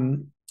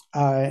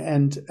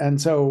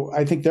so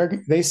I think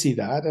they see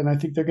that, and I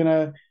think they're going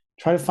to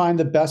try to find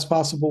the best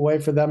possible way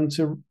for them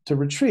to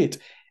retreat.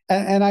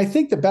 And I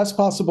think the best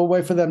possible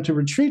way for them to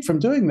retreat from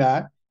doing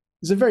that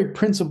is a very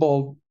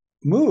principled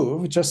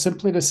move, just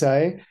simply to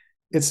say,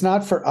 it's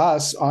not for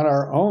us on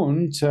our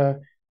own to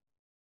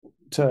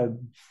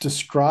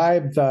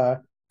describe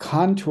the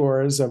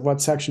contours of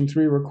what Section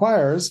 3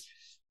 requires.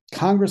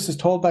 Congress is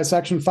told by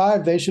Section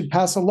 5 they should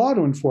pass a law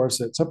to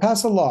enforce it. So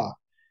pass a law.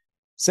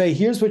 Say,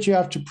 here's what you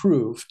have to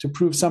prove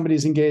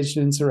somebody's engaged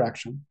in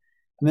insurrection.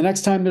 And the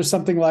next time there's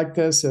something like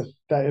this, if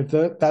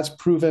that's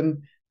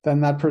proven,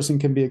 then that person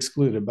can be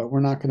excluded. But we're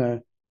not going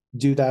to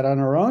do that on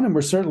our own. And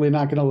we're certainly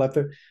not going to let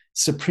the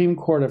Supreme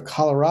Court of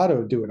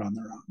Colorado do it on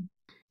their own.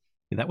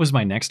 That was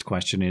my next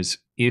question, is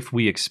if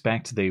we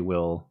expect they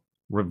will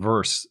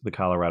reverse the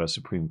Colorado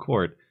Supreme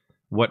Court,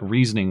 what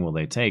reasoning will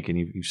they take? And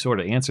you've sort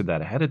of answered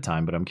that ahead of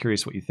time, but I'm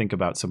curious what you think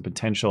about some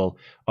potential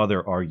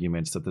other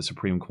arguments that the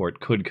Supreme Court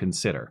could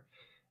consider.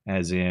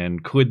 As in,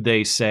 could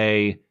they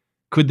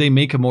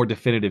make a more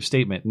definitive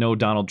statement? No,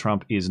 Donald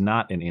Trump is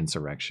not an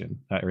insurrectionist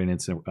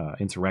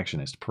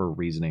per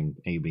reasoning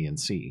A, B, and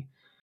C.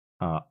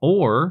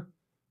 Or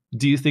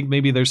do you think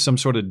maybe there's some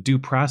sort of due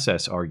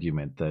process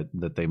argument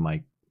that they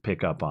might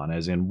pick up on?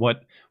 As in,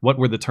 what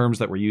were the terms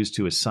that were used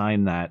to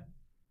assign that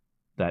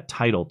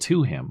title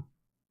to him?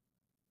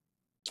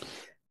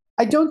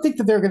 I don't think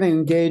that they're going to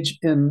engage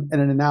in an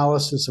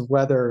analysis of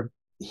whether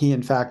he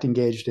in fact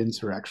engaged in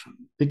insurrection,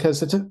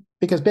 because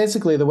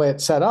basically the way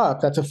it's set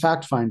up, that's a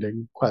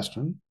fact-finding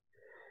question,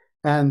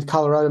 and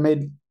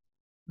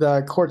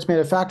the courts made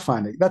a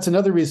fact-finding. That's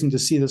another reason to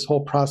see this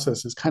whole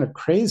process as kind of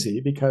crazy,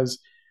 because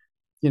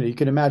you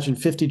can imagine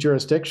 51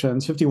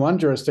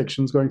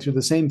 jurisdictions going through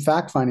the same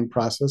fact-finding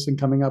process and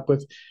coming up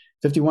with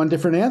 51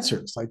 different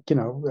answers.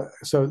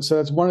 So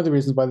that's one of the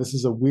reasons why this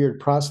is a weird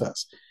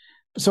process.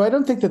 So I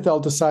don't think that they'll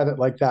decide it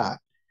like that.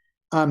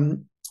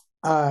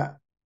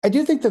 I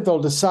do think that they'll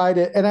decide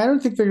it, and I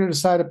don't think they're going to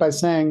decide it by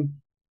saying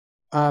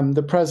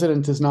the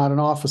president is not an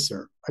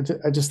officer.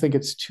 I just think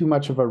it's too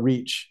much of a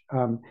reach,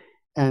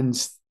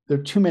 and there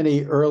are too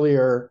many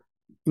earlier,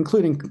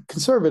 including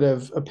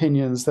conservative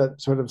opinions,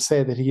 that sort of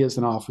say that he is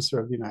an officer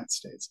of the United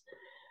States.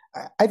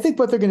 I think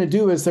what they're going to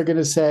do is they're going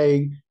to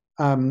say,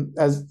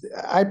 as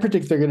I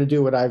predict they're going to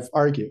do what I've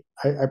argued.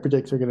 I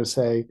predict they're going to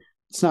say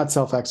it's not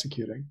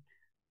self-executing.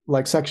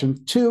 Like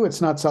Section 2,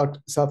 it's not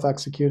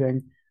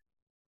self-executing.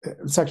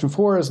 Section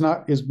 4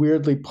 is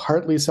weirdly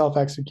partly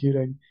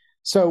self-executing.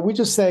 So we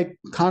just say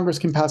Congress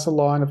can pass a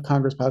law, and if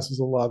Congress passes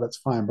a law, that's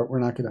fine. But we're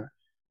not going to,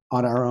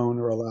 on our own,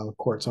 or allow the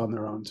courts on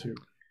their own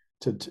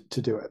to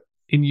do it.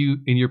 In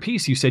your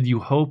piece, you said you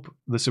hope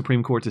the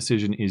Supreme Court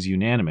decision is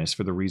unanimous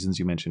for the reasons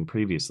you mentioned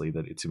previously,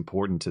 that it's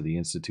important to the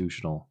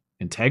institutional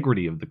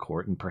integrity of the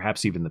court and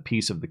perhaps even the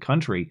peace of the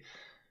country.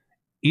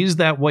 Is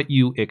that what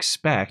you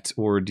expect,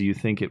 or do you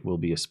think it will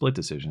be a split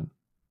decision?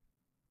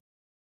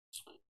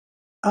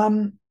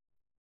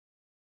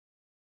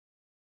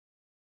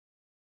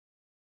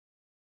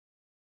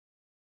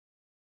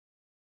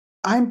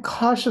 I'm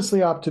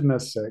cautiously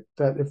optimistic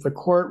that if the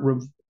court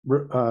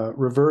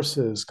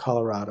reverses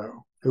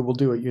Colorado, it will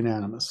do it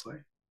unanimously.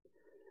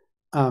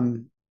 I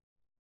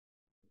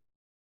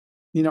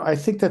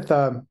think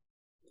that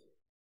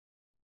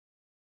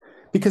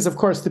because of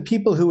course the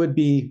people who would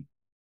be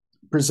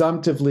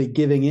presumptively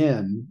giving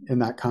in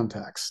that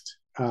context,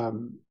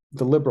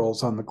 the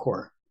liberals on the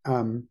court,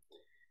 I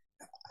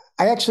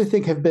actually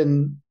think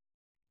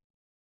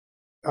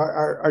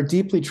are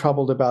deeply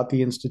troubled about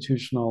the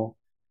institutional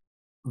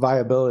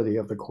viability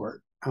of the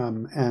court. I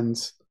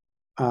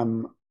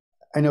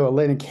know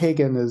Elena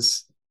Kagan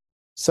is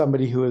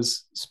somebody who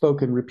has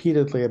spoken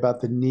repeatedly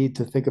about the need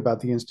to think about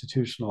the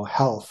institutional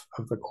health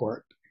of the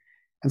court.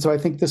 And so I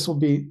think this will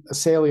be a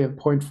salient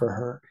point for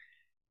her.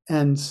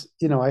 And,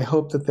 I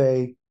hope that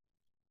they,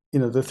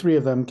 the three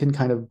of them can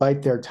kind of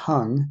bite their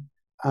tongue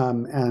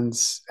and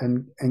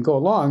go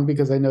along,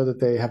 because I know that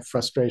they have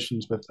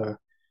frustrations with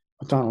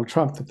Donald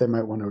Trump that they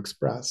might want to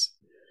express.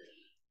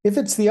 If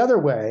it's the other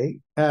way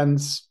and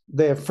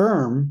they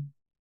affirm,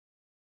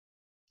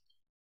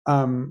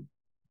 I'm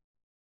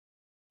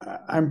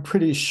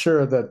pretty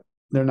sure that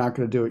they're not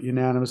going to do it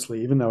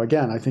unanimously, even though,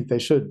 again, I think they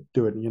should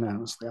do it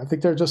unanimously. I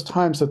think there are just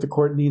times that the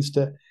court needs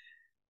to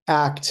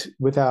act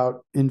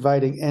without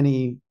inviting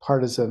any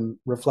partisan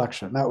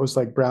reflection. That was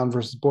like Brown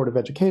versus Board of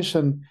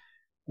Education,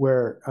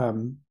 where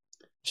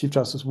Chief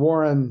Justice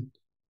Warren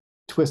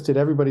twisted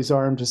everybody's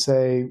arm to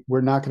say,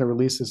 we're not going to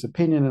release this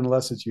opinion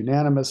unless it's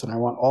unanimous, and I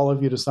want all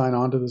of you to sign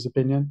on to this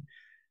opinion.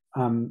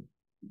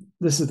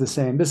 This is the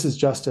same. This is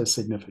just as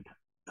significant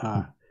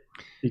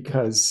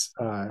because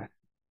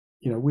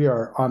we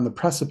are on the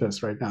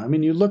precipice right now. I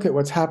mean, you look at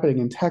what's happening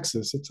in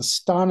Texas, it's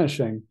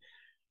astonishing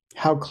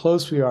how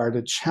close we are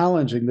to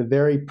challenging the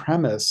very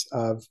premise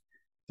of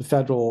the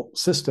federal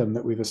system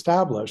that we've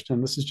established.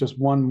 And this is just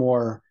one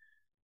more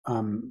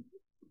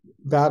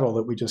battle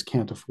that we just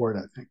can't afford,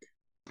 I think.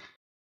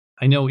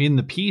 I know in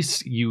the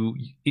piece,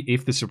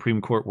 if the Supreme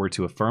Court were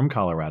to affirm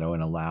Colorado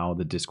and allow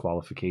the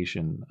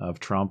disqualification of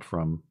Trump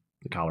from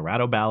the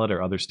Colorado ballot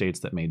or other states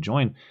that may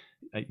join,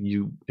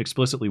 you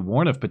explicitly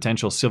warn of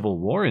potential civil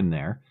war in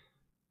there,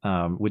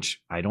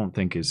 which I don't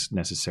think is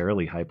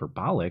necessarily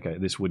hyperbolic.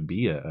 This would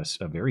be a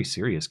very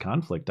serious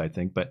conflict, I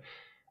think. But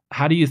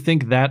how do you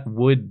think that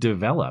would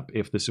develop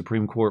if the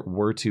Supreme Court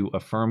were to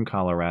affirm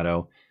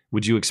Colorado?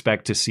 Would you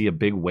expect to see a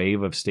big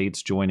wave of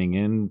states joining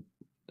in?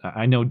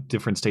 I know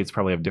different states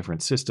probably have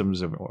different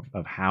systems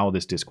of how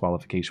this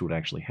disqualification would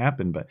actually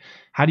happen, but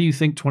how do you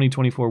think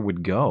 2024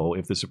 would go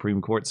if the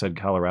Supreme Court said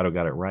Colorado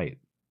got it right?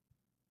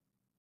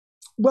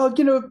 Well,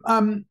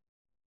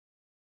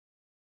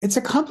 it's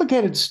a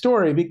complicated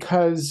story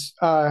because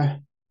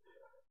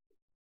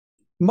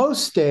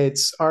most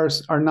states are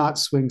not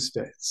swing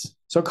states.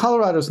 So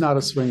Colorado is not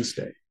a swing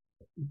state.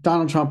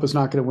 Donald Trump is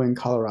not going to win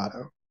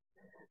Colorado.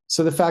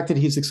 So the fact that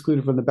he's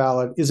excluded from the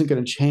ballot isn't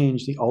going to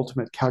change the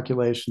ultimate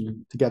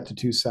calculation to get to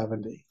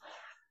 270.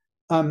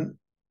 The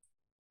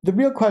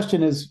real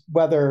question is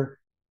whether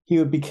he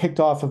would be kicked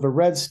off of a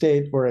red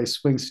state or a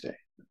swing state.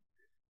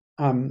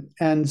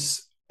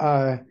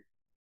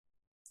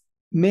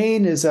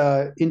 Maine is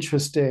a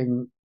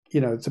interesting,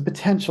 it's a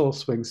potential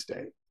swing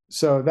state.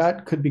 So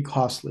that could be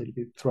costly to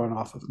be thrown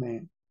off of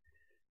Maine.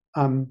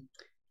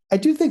 I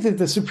do think that if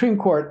the Supreme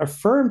Court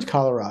affirmed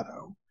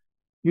Colorado,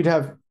 you'd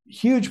have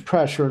huge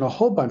pressure in a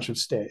whole bunch of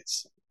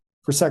states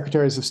for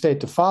secretaries of state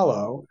to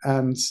follow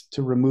and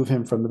to remove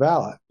him from the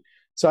ballot.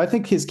 So I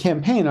think his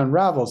campaign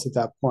unravels at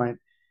that point.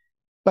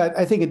 But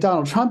I think in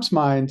Donald Trump's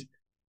mind,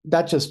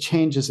 that just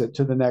changes it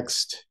to the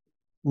next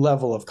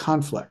level of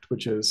conflict,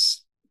 which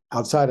is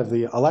outside of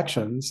the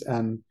elections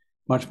and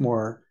much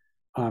more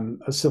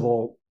a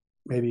civil,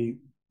 maybe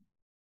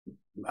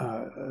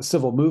a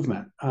civil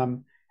movement.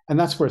 And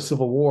that's where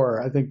civil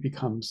war, I think,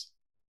 becomes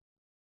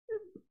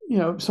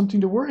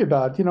something to worry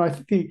about. I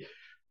think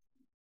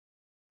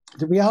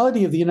the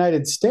reality of the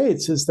United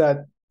States is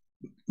that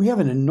we have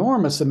an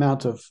enormous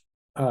amount of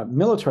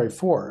military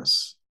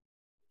force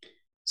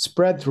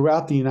spread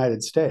throughout the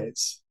United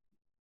States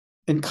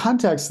in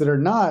contexts that are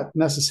not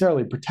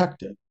necessarily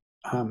protected.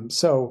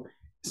 So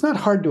it's not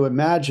hard to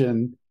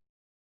imagine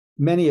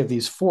many of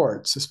these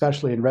forts,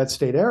 especially in red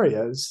state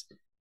areas,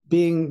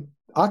 being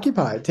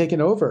occupied,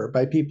 taken over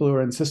by people who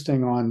are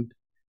insisting on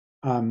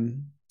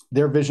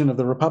their vision of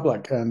the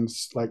republic and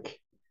like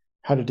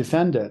how to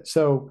defend it.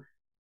 So,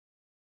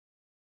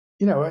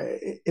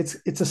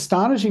 it's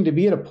astonishing to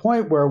be at a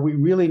point where we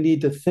really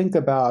need to think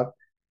about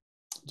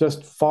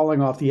just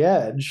falling off the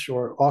edge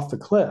or off the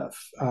cliff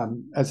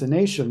as a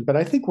nation. But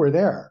I think we're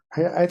there.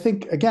 I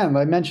think, again,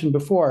 I mentioned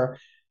before,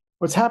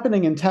 what's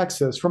happening in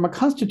Texas from a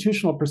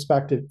constitutional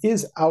perspective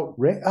is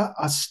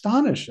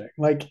astonishing.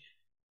 Like,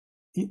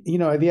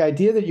 the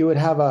idea that you would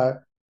have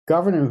a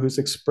governor who's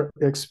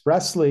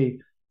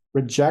expressly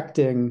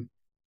rejecting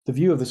the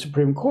view of the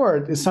Supreme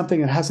Court is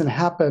something that hasn't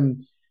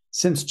happened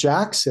since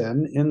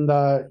Jackson in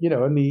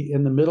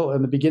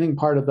the beginning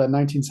part of the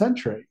 19th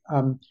century.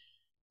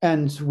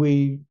 And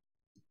we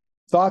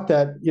thought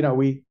that,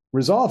 we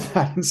resolved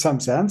that in some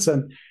sense.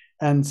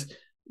 And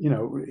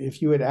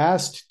if you had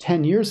asked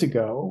 10 years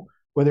ago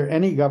whether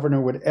any governor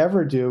would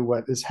ever do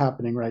what is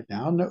happening right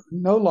now,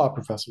 no law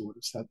professor would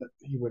have said that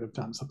he would have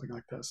done something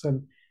like this.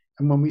 And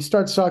when we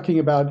start talking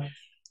about,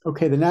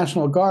 okay, the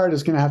National Guard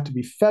is going to have to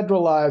be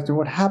federalized, and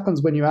what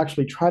happens when you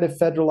actually try to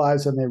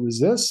federalize and they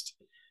resist,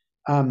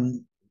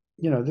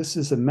 this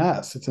is a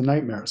mess. It's a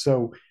nightmare.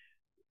 So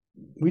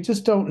we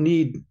just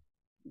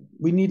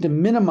we need to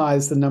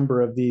minimize the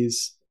number of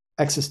these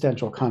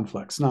existential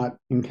conflicts, not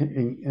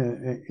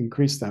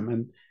increase them.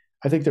 And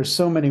I think there's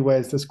so many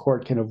ways this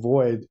court can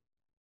avoid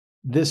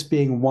this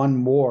being one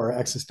more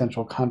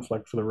existential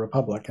conflict for the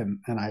Republic, and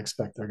I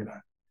expect they're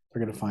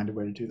gonna find a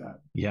way to do that.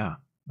 Yeah.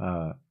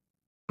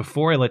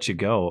 Before I let you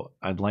go,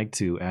 I'd like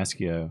to ask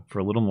you for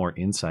a little more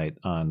insight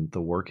on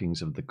the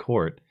workings of the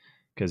court,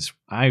 because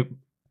I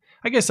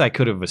guess I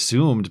could have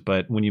assumed,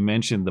 but when you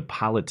mentioned the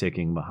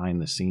politicking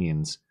behind the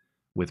scenes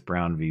with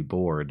Brown v.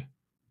 Board,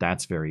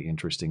 that's very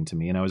interesting to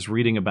me. And I was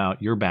reading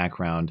about your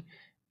background.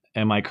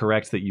 Am I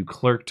correct that you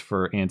clerked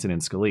for Antonin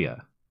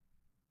Scalia?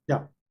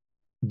 Yeah.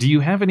 Do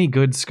you have any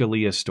good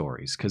Scalia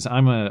stories? Because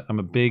I'm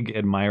a big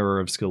admirer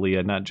of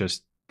Scalia, not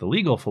just the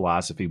legal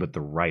philosophy, but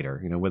the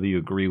writer. Whether you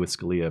agree with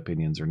Scalia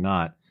opinions or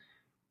not,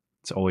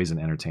 it's always an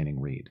entertaining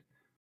read.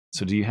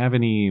 So do you have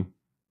any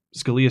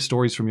Scalia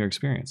stories from your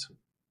experience?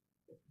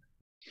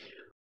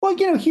 Well,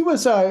 he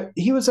was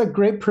a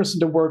great person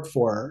to work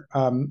for.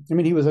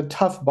 He was a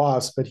tough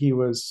boss, but he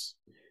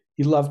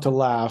loved to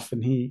laugh,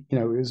 and he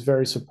was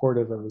very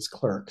supportive of his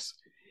clerks.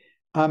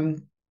 The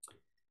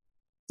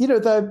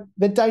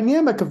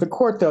dynamic of the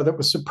court, though, that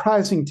was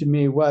surprising to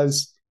me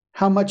was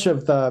how much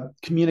of the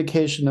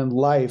communication and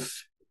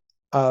life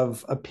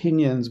of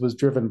opinions was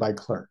driven by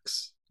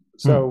clerks.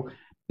 So,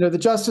 the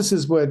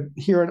justices would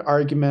hear an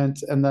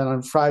argument, and then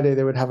on Friday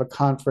they would have a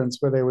conference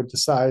where they would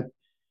decide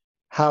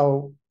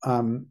how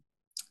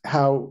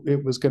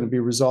it was going to be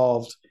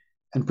resolved,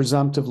 and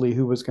presumptively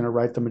who was going to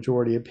write the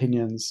majority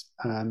opinions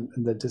and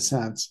the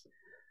dissents.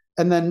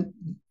 And then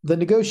the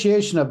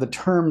negotiation of the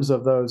terms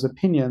of those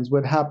opinions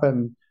would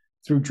happen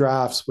through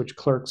drafts, which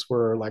clerks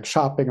were like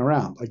shopping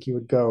around. Like I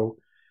would go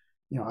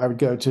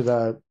to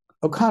the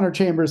O'Connor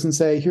chambers and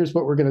say, here's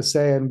what we're going to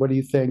say, and what do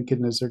you think?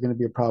 And is there going to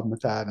be a problem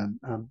with that?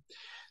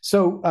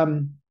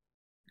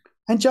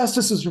 And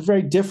justices were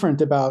very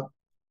different about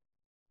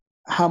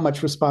how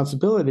much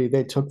responsibility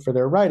they took for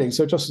their writing.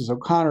 So Justice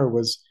O'Connor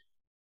was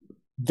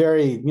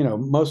very,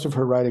 most of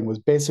her writing was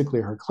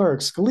basically her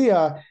clerks.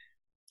 Scalia,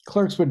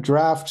 clerks would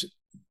draft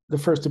the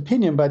first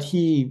opinion, but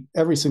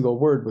every single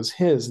word was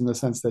his, in the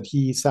sense that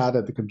he sat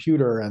at the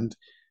computer and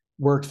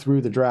worked through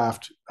the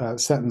draft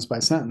sentence by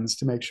sentence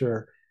to make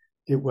sure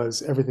it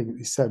was everything that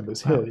he said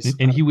was his.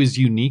 And he was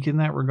unique in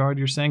that regard,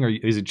 you're saying, or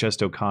is it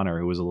just O'Connor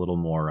who was a little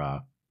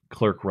more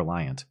clerk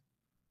reliant?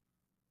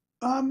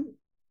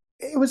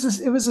 It was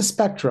a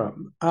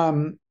spectrum.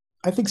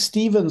 I think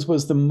Stevens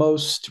was the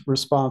most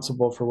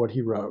responsible for what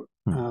he wrote,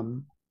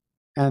 and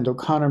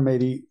O'Connor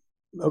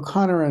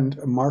and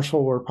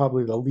Marshall were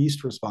probably the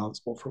least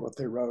responsible for what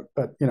they wrote.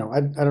 But I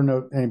don't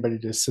know anybody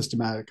did a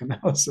systematic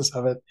analysis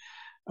of it.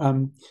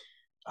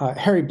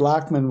 Harry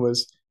Blackman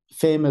was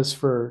famous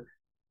for,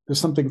 there's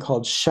something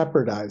called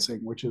shepherdizing,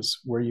 which is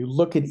where you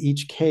look at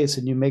each case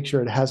and you make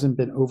sure it hasn't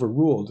been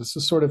overruled. It's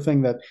the sort of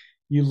thing that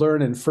you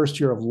learn in first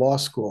year of law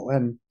school,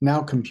 and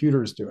now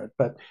computers do it.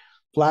 But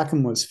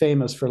Blackman was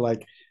famous for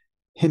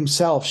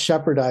himself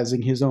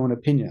shepherdizing his own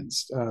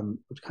opinions,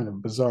 which kind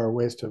of bizarre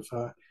waste of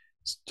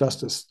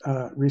justice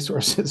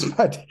resources.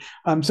 But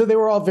so they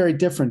were all very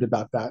different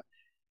about that.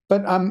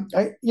 But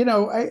I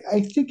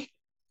think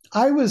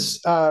I was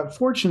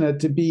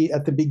fortunate to be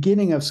at the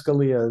beginning of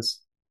Scalia's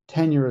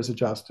tenure as a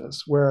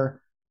justice,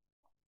 where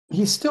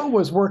he still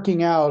was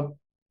working out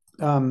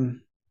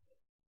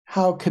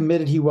how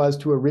committed he was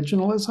to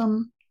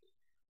originalism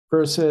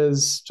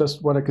versus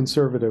just what a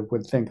conservative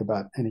would think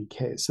about any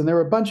case. And there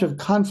were a bunch of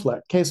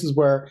conflict cases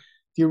where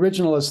the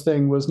originalist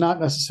thing was not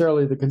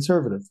necessarily the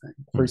conservative thing.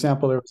 For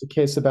example, there was a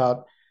case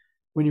about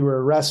when you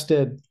were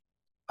arrested,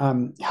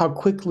 how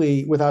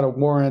quickly, without a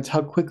warrant,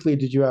 how quickly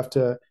did you have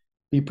to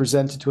be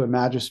presented to a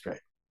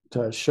magistrate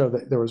to show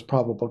that there was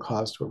probable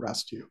cause to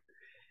arrest you?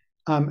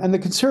 And the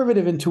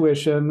conservative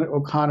intuition,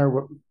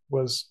 O'Connor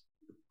was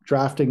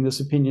drafting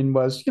this opinion,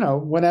 was,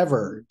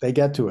 whenever they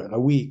get to it, a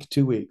week,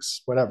 2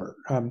 weeks, whatever.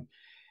 And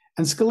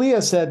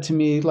Scalia said to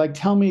me,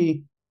 tell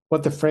me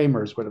what the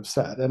framers would have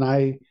said. And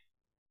I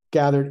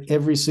gathered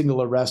every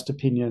single arrest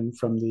opinion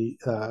from the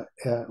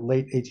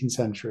late 18th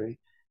century.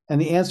 And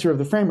the answer of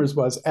the framers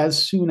was,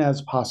 as soon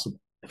as possible.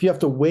 If you have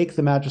to wake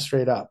the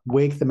magistrate up,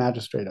 wake the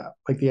magistrate up.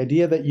 Like the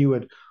idea that you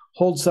would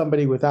hold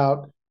somebody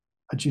without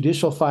a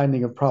judicial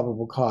finding of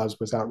probable cause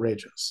was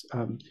outrageous.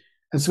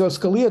 And so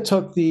Scalia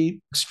took the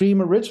extreme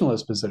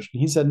originalist position.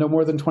 He said no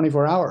more than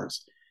 24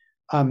 hours.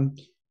 And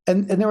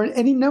there were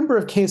any number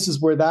of cases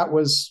where that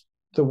was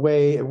the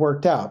way it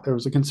worked out. There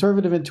was a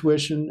conservative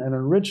intuition and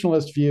an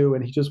originalist view,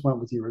 and he just went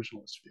with the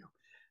originalist view.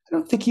 I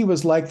don't think he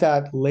was like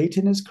that late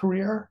in his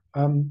career.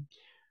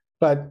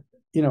 But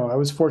I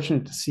was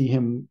fortunate to see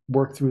him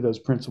work through those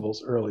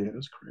principles early in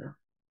his career.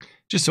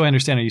 Just so I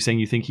understand, are you saying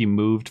you think he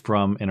moved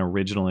from an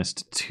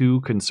originalist to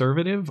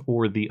conservative,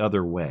 or the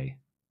other way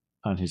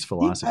on his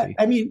philosophy?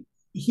 I mean,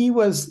 he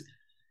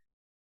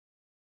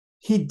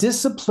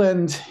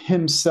disciplined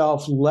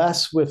himself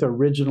less with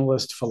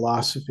originalist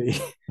philosophy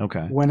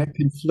when it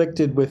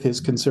conflicted with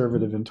his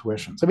conservative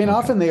intuitions. I mean,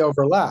 often they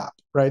overlap,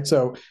 right?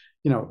 So,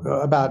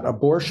 about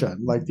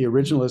abortion, like the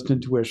originalist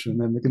intuition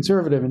and the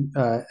conservative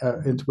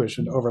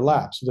intuition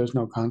overlap, so there's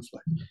no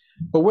conflict.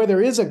 But where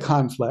there is a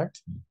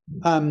conflict,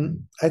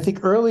 I think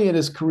early in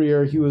his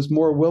career, he was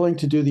more willing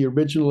to do the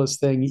originalist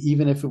thing,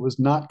 even if it was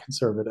not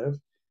conservative,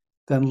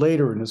 than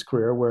later in his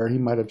career, where he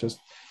might have just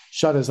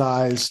shut his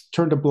eyes,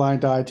 turned a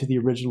blind eye to the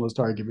originalist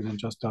argument, and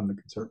just done the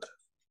conservative.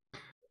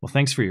 Well,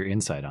 thanks for your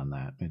insight on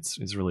that.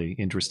 It's really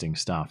interesting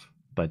stuff.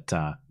 But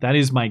that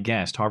is my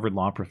guest, Harvard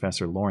Law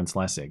Professor Lawrence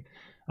Lessig.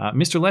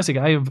 Mr. Lessig,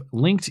 I have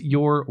linked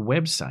your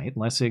website,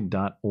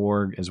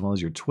 lessig.org, as well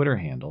as your Twitter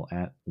handle,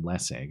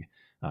 @Lessig,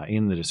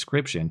 in the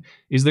description.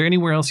 Is there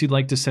anywhere else you'd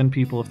like to send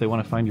people if they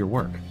want to find your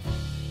work?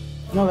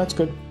 No, that's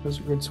good. Those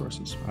are good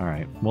sources. All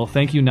right. Well,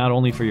 thank you not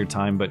only for your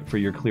time, but for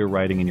your clear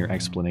writing and your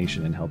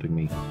explanation and helping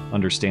me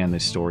understand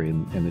this story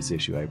and this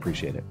issue. I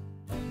appreciate it.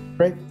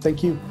 Great.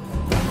 Thank you.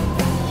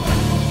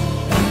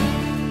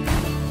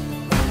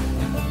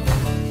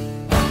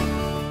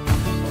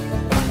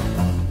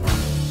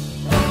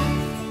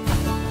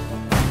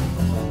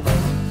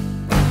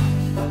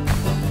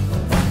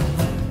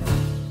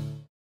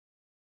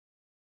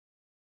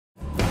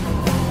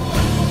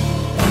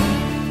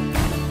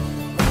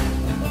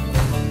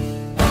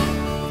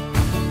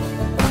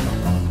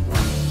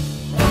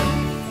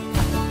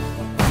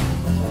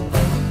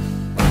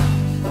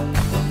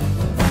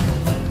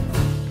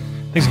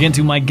 Thanks again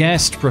to my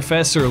guest,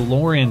 Professor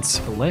Lawrence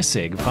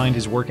Lessig. Find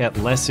his work at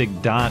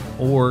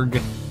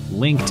lessig.org,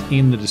 linked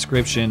in the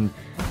description.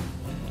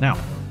 Now,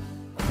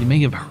 you may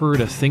have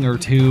heard a thing or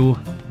two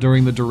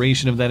during the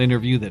duration of that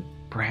interview that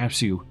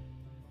perhaps you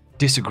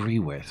disagree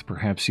with.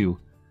 Perhaps you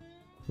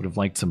would have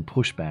liked some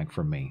pushback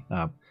from me.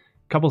 A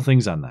couple of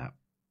things on that.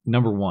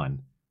 Number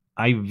one,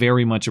 I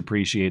very much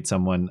appreciate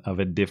someone of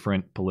a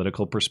different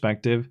political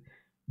perspective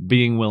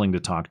being willing to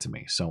talk to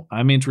me. So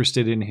I'm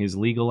interested in his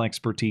legal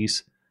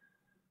expertise.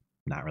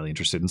 Not really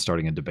interested in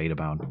starting a debate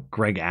about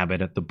Greg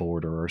Abbott at the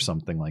border or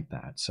something like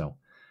that. So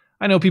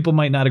I know people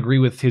might not agree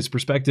with his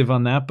perspective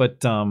on that,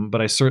 but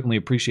I certainly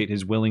appreciate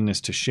his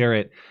willingness to share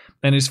it.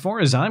 And as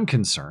far as I'm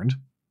concerned,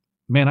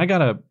 man, I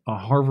got a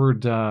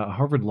Harvard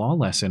law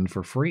lesson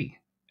for free.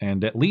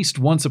 And at least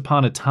once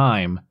upon a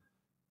time,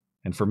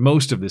 and for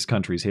most of this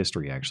country's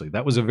history, actually,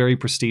 that was a very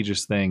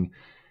prestigious thing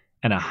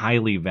and a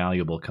highly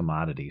valuable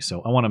commodity.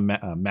 So I want to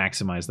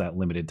maximize that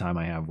limited time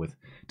I have with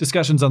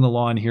discussions on the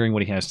law and hearing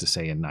what he has to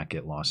say and not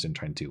get lost in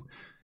trying to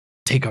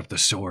take up the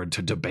sword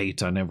to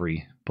debate on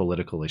every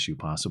political issue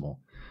possible.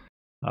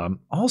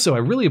 Also, I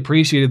really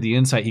appreciated the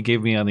insight he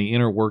gave me on the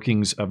inner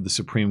workings of the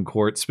Supreme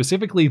Court,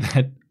 specifically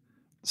that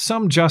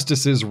some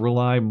justices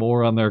rely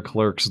more on their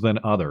clerks than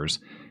others,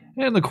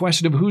 and the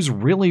question of who's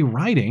really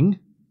writing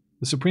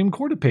the Supreme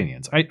Court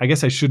opinions. I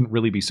guess I shouldn't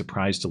really be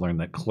surprised to learn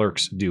that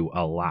clerks do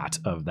a lot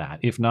of that,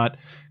 if not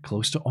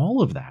close to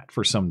all of that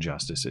for some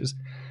justices.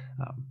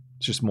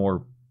 It's just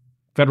more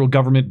federal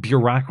government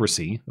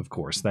bureaucracy, of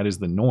course. That is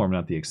the norm,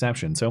 not the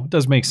exception. So it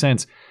does make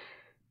sense.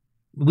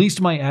 At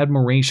least my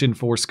admiration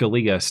for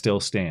Scalia still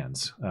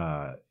stands.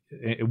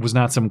 It was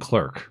not some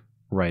clerk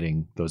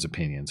writing those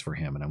opinions for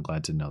him, and I'm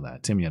glad to know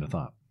that. Tim, you had a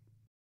thought?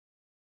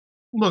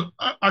 Look,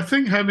 I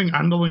think having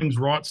underlings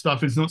write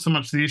stuff is not so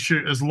much the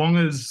issue, as long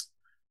as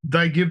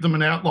they give them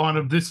an outline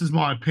of, this is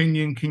my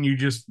opinion, can you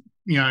just,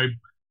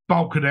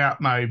 bulk it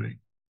out maybe.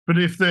 But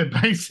if they're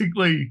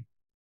basically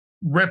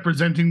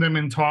representing them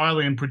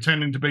entirely and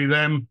pretending to be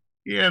them,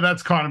 yeah,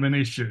 that's kind of an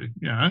issue,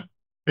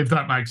 if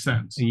that makes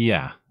sense.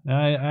 Yeah,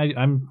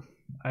 I'm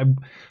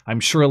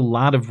sure a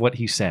lot of what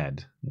he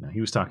said,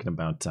 he was talking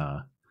about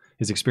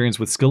his experience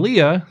with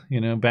Scalia,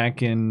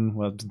 back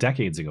in,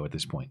 decades ago at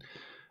this point.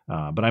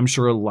 But I'm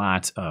sure a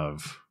lot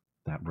of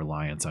that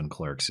reliance on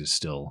clerks is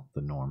still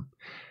the norm.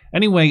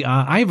 Anyway,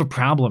 I have a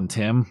problem,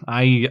 Tim.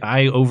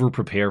 I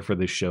over-prepare for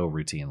this show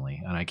routinely,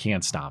 and I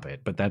can't stop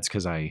it. But that's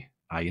because I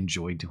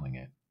enjoy doing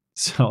it.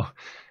 So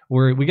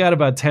we got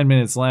about 10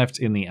 minutes left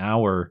in the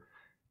hour,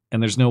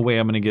 and there's no way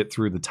I'm going to get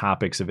through the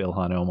topics of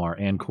Ilhan Omar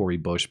and Cori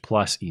Bush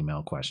plus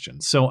email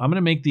questions. So I'm going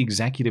to make the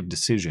executive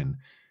decision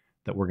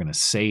that we're going to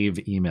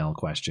save email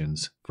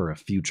questions for a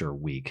future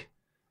week.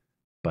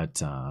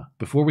 But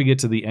before we get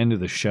to the end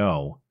of the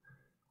show,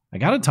 I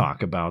got to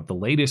talk about the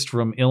latest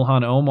from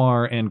Ilhan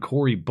Omar and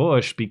Cori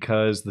Bush,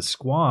 because the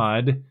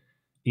squad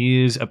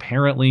is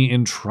apparently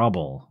in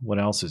trouble. What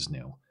else is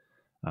new?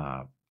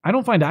 I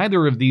don't find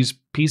either of these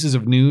pieces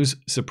of news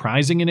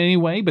surprising in any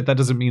way, but that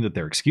doesn't mean that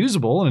they're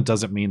excusable, and it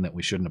doesn't mean that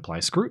we shouldn't apply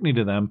scrutiny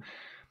to them.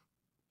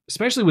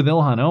 Especially with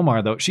Ilhan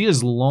Omar, though, she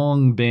has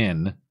long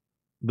been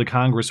the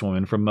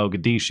congresswoman from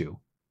Mogadishu.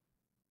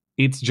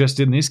 It's just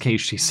in this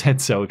case, she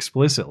said so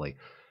explicitly.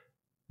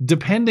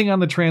 Depending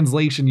on the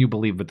translation you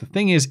believe. But the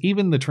thing is,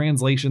 even the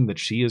translation that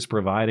she is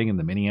providing in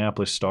the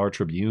Minneapolis Star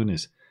Tribune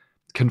is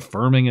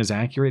confirming as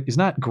accurate is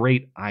not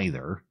great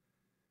either,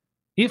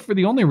 if for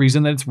the only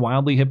reason that it's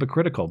wildly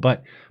hypocritical.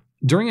 But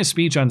during a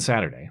speech on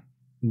Saturday,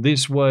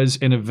 this was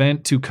an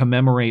event to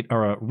commemorate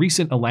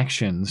recent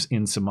elections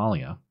in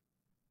Somalia.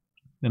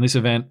 And this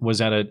event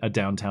was at a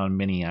downtown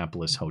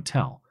Minneapolis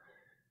hotel.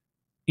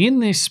 In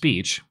this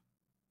speech,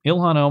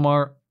 Ilhan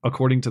Omar,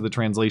 according to the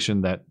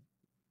translation that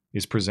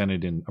is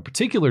presented in a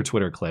particular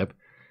Twitter clip,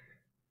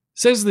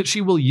 says that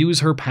she will use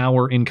her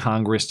power in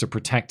Congress to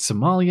protect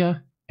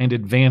Somalia and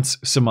advance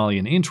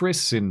Somalian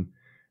interests in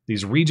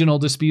these regional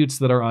disputes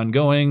that are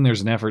ongoing.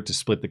 There's an effort to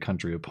split the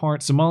country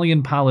apart.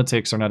 Somalian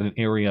politics are not an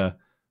area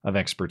of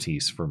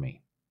expertise for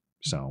me.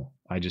 So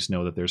I just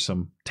know that there's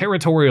some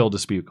territorial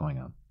dispute going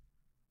on.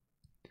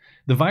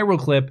 The viral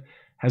clip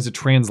has a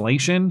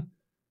translation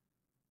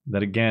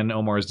that, again,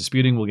 Omar is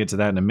disputing. We'll get to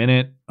that in a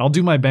minute. I'll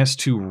do my best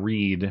to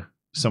read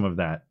some of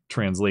that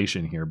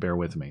translation here. Bear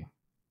with me.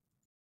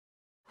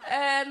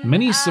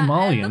 Many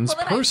Somalians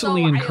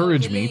personally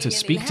encourage me to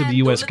speak to the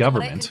U.S.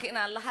 government to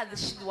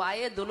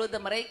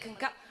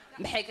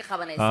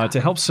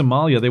help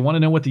Somalia. They want to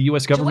know what the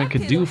U.S. government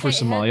could do for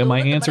Somalia.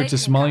 My answer to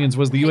Somalians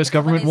was the U.S.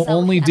 government will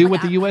only do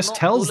what the U.S.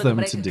 tells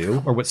them to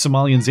do, or what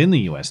Somalians in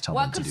the U.S. tell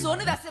them to do.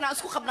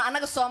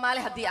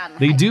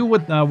 They do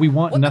what we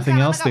want and nothing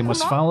else. They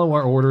must follow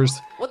our orders.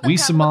 We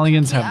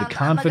Somalians have the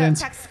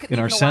confidence in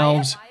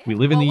ourselves. We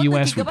live in the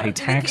U.S. We pay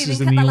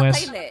taxes in the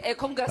U.S.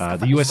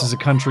 The U.S. is a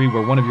country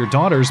where one of your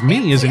daughters,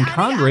 me, is in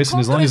Congress, and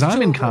as long as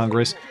I'm in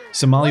Congress,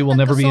 Somalia will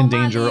never be in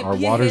danger. Our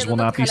waters will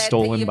not be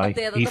stolen by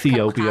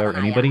Ethiopia or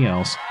anybody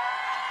else.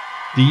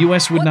 The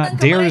U.S. would not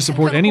dare to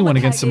support anyone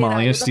against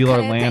Somalia, steal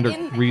our land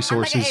or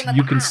resources.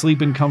 You can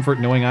sleep in comfort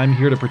knowing I'm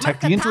here to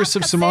protect the interests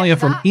of Somalia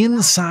from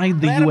inside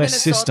the U.S.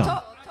 system.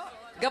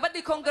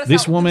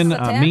 This woman,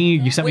 me,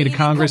 you sent me to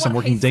Congress. I'm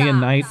working day and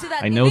night.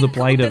 I know the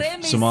plight of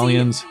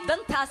Somalians.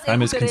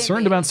 I'm as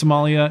concerned about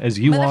Somalia as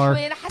you are.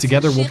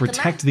 Together we'll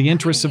protect the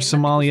interests of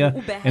Somalia.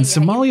 And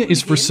Somalia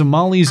is for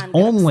Somalis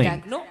only.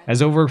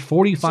 As over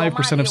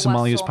 45% of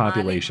Somalia's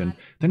population,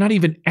 they're not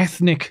even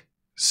ethnic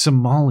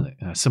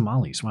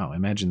Somalis. Wow,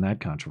 imagine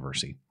that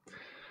controversy.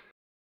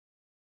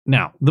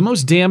 Now, the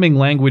most damning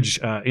language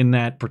in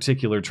that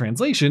particular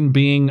translation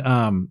being,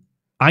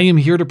 I am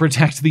here to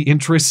protect the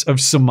interests of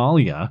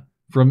Somalia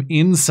from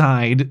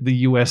inside the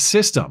U.S.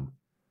 system.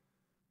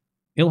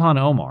 Ilhan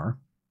Omar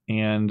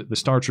and the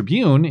Star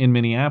Tribune in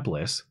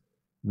Minneapolis,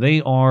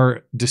 they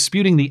are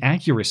disputing the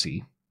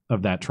accuracy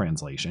of that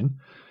translation.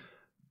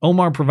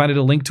 Omar provided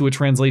a link to a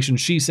translation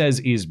she says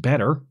is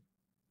better,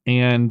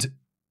 and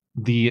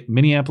the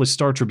Minneapolis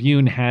Star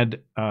Tribune had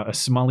a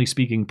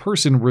Somali-speaking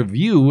person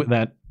review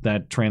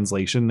that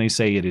translation. They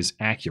say it is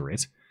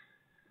accurate.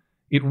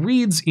 It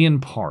reads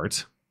in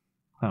part...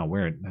 Oh,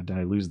 where did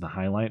I lose the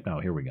highlight? Oh,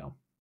 here we go.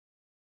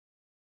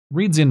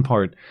 Reads in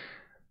part,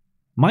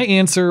 my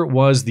answer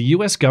was the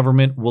U.S.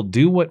 government will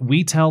do what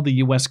we tell the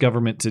U.S.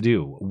 government to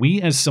do.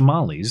 We as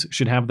Somalis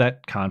should have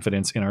that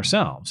confidence in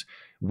ourselves.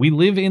 We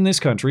live in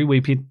this country.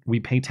 We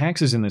pay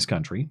taxes in this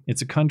country.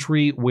 It's a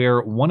country where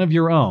one of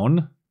your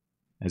own,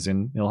 as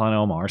in Ilhan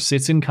Omar,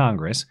 sits in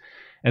Congress.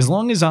 As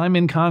long as I'm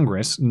in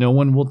Congress, no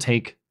one will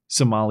take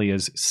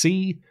Somalia's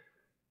sea,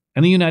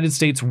 and the United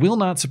States will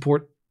not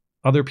support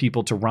other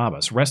people to rob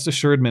us. Rest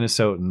assured,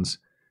 Minnesotans,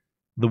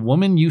 the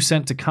woman you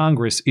sent to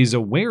Congress is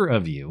aware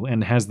of you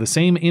and has the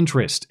same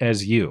interest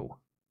as you.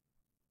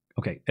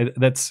 Okay,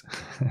 that's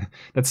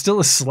still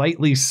a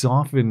slightly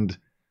softened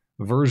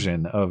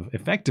version of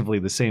effectively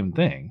the same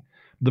thing.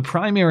 The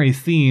primary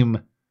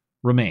theme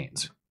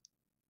remains.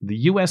 The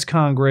U.S.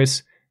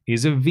 Congress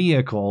is a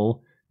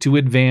vehicle to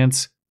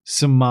advance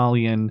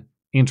Somalian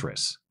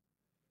interests.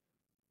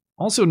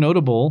 Also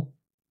notable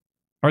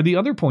are the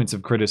other points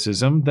of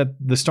criticism that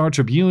the Star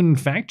Tribune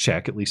fact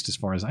check, at least as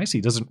far as I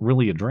see, doesn't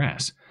really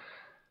address.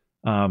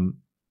 In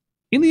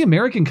the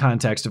American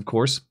context, of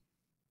course,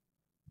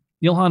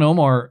 Ilhan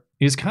Omar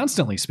is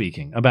constantly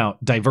speaking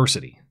about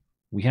diversity.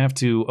 We have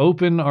to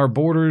open our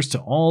borders to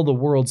all the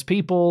world's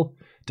people.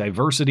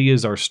 Diversity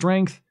is our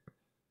strength.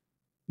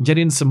 Yet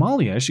in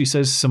Somalia, she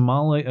says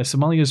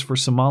Somalia is for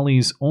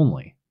Somalis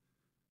only.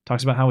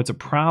 Talks about how it's a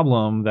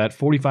problem that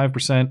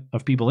 45%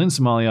 of people in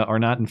Somalia are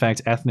not, in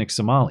fact, ethnic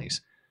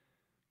Somalis.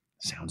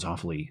 Sounds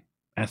awfully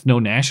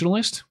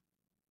ethno-nationalist.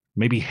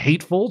 Maybe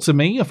hateful to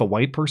me if a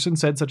white person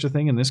said such a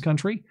thing in this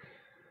country.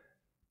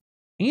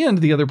 And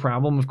the other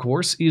problem, of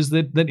course, is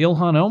that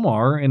Ilhan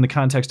Omar, in the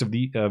context of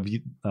the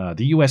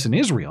U.S. and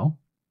Israel,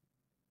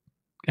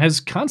 has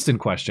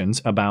constant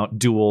questions about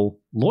dual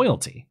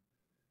loyalty.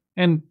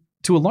 And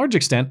to a large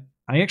extent,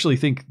 I actually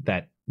think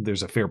that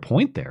there's a fair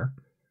point there.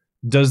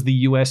 Does the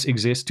U.S.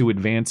 exist to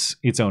advance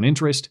its own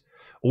interest,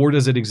 or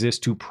does it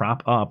exist to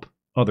prop up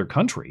other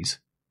countries?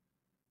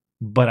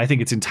 But I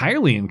think it's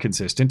entirely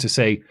inconsistent to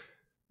say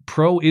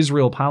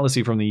pro-Israel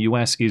policy from the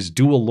U.S. is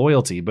dual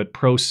loyalty, but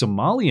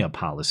pro-Somalia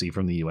policy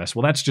from the U.S.,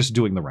 well, that's just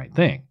doing the right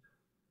thing.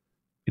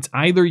 It's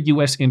either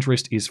U.S.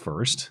 interest is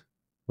first,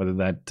 whether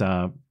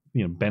that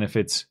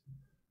benefits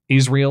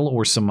Israel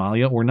or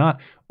Somalia or not,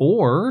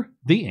 or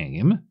the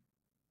aim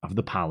of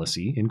the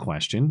policy in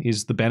question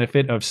is the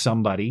benefit of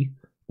somebody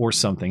or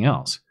something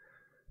else.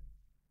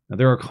 Now,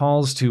 there are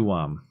calls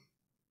to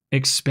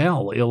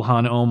expel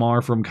Ilhan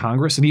Omar from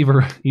Congress and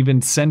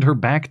even send her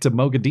back to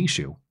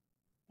Mogadishu,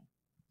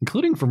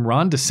 including from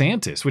Ron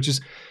DeSantis, which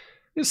is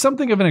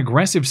something of an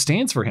aggressive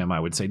stance for him, I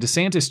would say.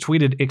 DeSantis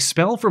tweeted,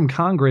 "Expel from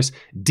Congress,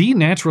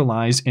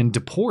 denaturalize, and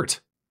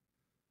deport."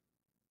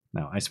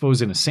 Now, I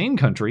suppose in a sane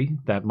country,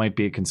 that might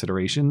be a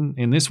consideration.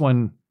 In this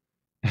one,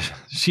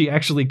 she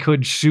actually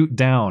could shoot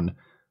down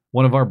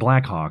one of our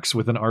Blackhawks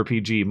with an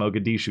RPG,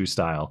 Mogadishu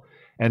style,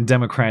 and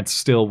Democrats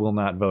still will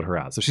not vote her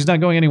out. So she's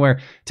not going anywhere.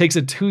 Takes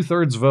a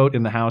 2/3 vote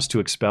in the House to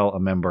expel a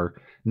member.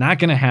 Not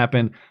going to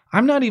happen.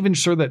 I'm not even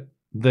sure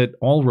that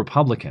all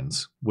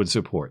Republicans would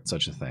support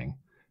such a thing.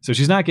 So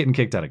she's not getting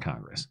kicked out of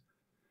Congress.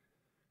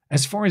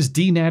 As far as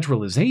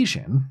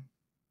denaturalization,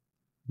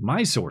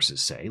 my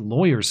sources say,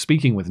 lawyers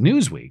speaking with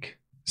Newsweek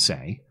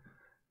say,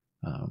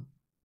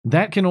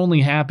 that can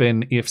only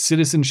happen if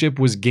citizenship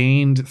was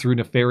gained through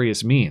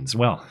nefarious means.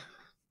 Well,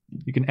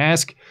 you can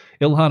ask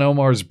Ilhan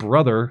Omar's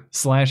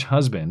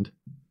brother/husband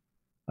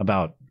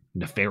about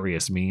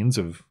nefarious means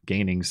of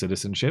gaining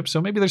citizenship.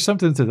 So maybe there's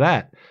something to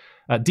that.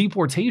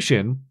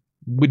 Deportation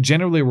would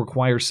generally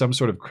require some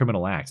sort of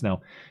criminal act.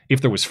 Now,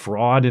 if there was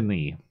fraud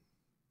in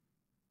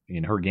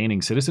her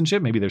gaining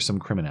citizenship, maybe there's some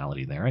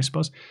criminality there, I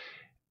suppose.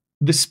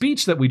 The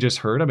speech that we just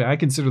heard, I mean, I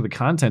consider the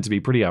content to be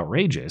pretty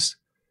outrageous.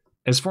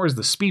 As far as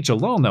the speech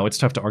alone, though, it's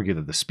tough to argue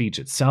that the speech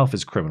itself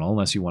is criminal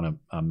unless you want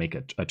to make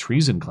a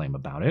treason claim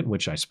about it,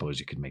 which I suppose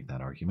you could make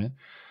that argument.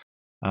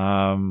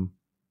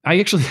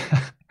 I think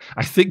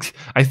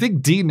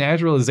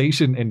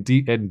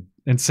denaturalization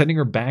and sending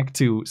her back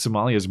to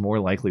Somalia is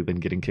more likely than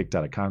getting kicked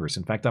out of Congress.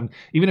 In fact,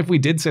 even if we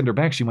did send her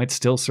back, she might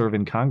still serve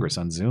in Congress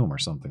on Zoom or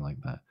something like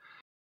that.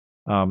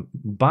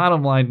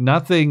 Bottom line,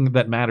 nothing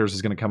that matters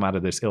is going to come out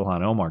of this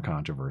Ilhan Omar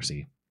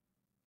controversy,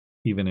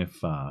 even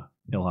if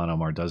Ilhan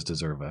Omar does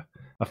deserve a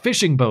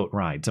fishing boat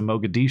ride to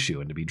Mogadishu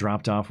and to be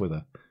dropped off with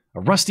a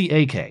rusty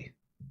AK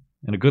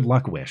and a good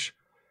luck wish.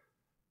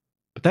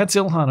 But that's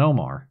Ilhan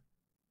Omar.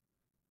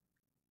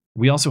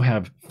 We also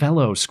have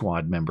fellow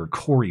squad member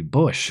Cori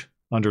Bush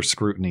under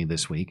scrutiny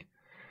this week.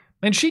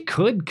 And she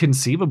could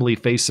conceivably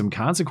face some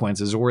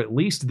consequences, or at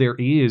least there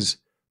is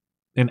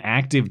an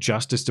active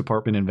Justice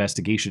Department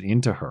investigation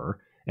into her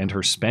and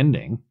her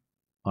spending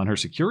on her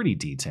security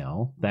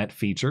detail that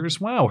features,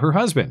 her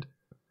husband.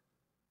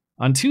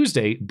 On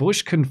Tuesday,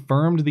 Bush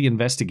confirmed the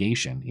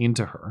investigation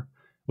into her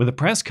with a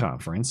press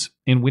conference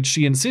in which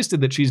she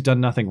insisted that she's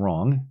done nothing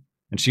wrong,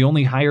 and she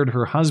only hired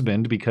her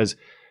husband because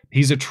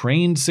he's a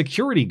trained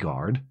security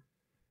guard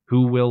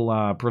who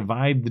will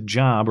provide the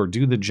job or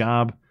do the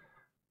job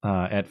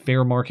at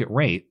fair market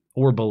rate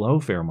or below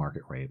fair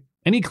market rate.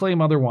 Any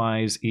claim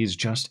otherwise is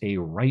just a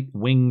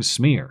right-wing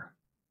smear.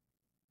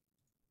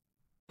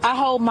 I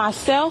hold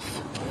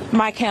myself,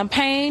 my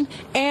campaign,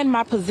 and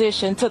my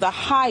position to the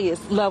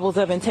highest levels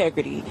of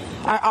integrity.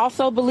 I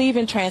also believe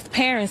in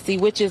transparency,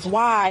 which is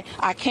why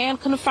I can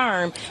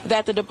confirm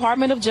that the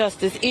Department of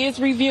Justice is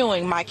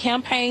reviewing my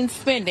campaign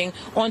spending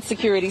on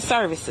security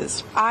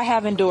services. I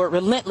have endured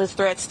relentless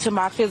threats to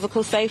my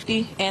physical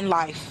safety and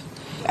life.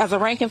 As a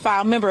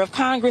rank-and-file member of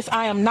Congress,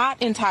 I am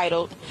not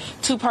entitled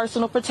to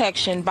personal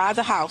protection by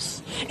the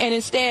House and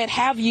instead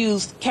have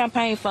used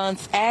campaign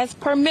funds as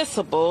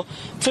permissible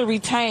to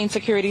retain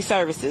security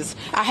services.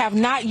 I have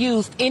not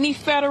used any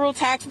federal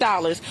tax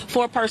dollars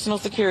for personal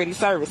security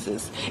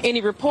services.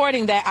 Any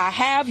reporting that I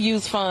have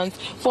used funds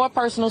for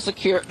personal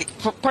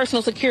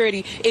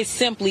security is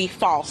simply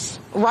false.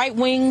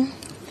 Right-wing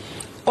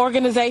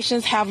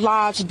organizations have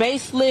lodged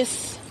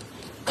baseless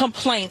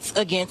complaints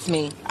against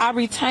me. I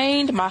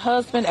retained my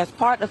husband as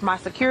part of my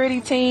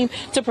security team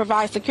to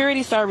provide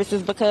security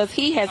services because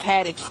he has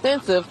had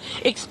extensive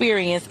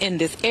experience in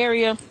this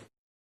area.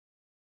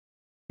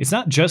 It's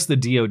not just the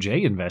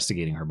DOJ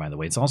investigating her, by the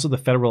way. It's also the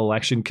Federal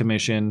Election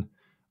Commission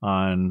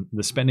on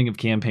the spending of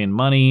campaign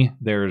money.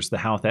 There's the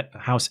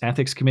House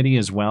Ethics Committee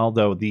as well,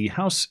 though the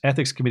House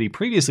Ethics Committee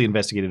previously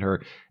investigated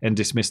her and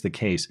dismissed the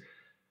case.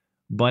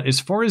 But as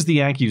far as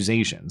the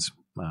accusations,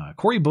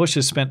 Cori Bush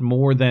has spent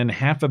more than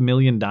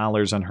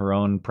 $500,000 on her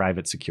own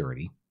private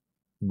security,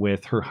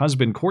 with her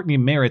husband Courtney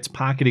Merritt's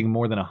pocketing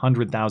more than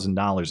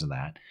 $100,000 of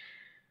that.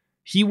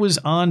 He was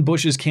on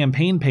Bush's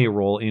campaign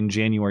payroll in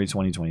January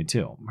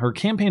 2022. Her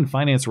campaign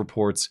finance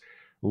reports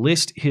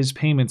list his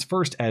payments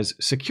first as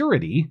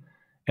security,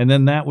 and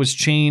then that was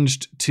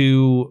changed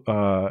to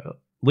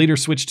later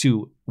switched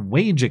to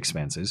wage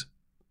expenses.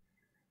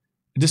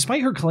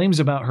 Despite her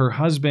claims about her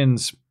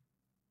husband's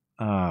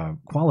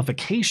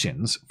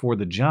qualifications for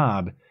the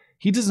job,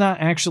 he does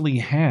not actually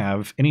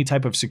have any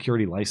type of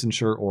security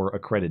licensure or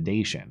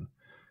accreditation.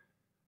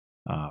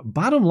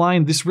 Bottom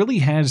line, this really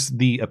has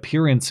the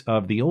appearance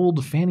of the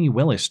old Fannie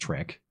Willis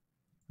trick.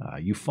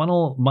 You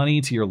funnel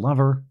money to your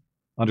lover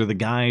under the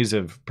guise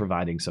of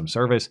providing some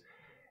service,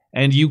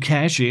 and you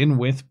cash in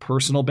with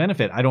personal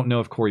benefit. I don't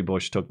know if Cori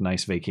Bush took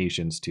nice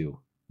vacations to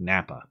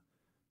Napa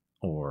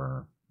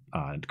or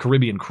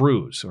Caribbean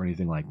cruise or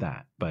anything like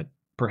that, but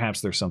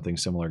perhaps there's something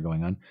similar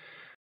going on.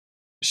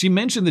 She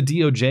mentioned the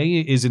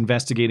DOJ is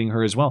investigating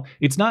her as well.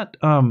 It's not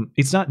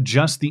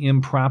just the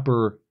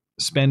improper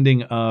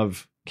spending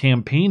of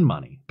campaign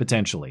money,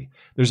 potentially.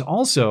 There's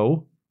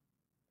also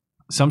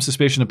some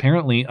suspicion,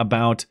 apparently,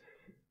 about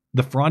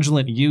the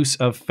fraudulent use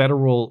of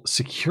federal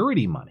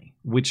security money,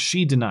 which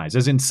she denies.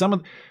 As in, some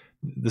of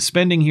the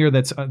spending here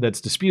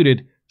that's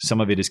disputed, some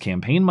of it is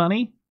campaign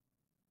money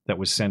that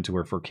was sent to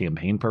her for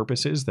campaign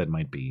purposes that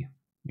might be,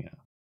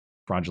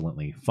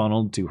 fraudulently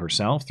funneled to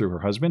herself through her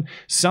husband.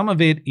 Some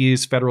of it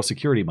is federal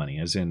security money,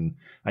 as in,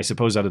 I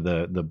suppose, out of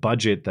the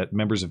budget that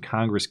members of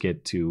Congress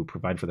get to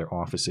provide for their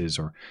offices,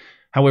 or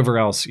however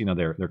else,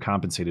 they're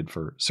compensated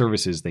for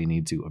services they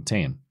need to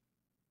obtain.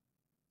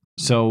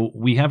 So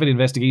we have an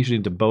investigation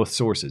into both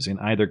sources. In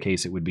either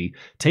case, it would be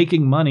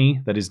taking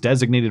money that is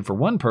designated for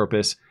one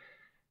purpose,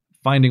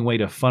 finding a way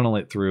to funnel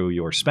it through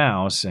your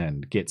spouse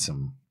and get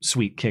some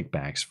sweet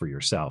kickbacks for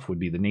yourself would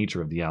be the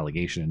nature of the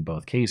allegation in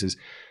both cases.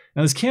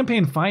 Now, this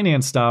campaign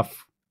finance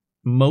stuff,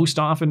 most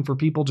often for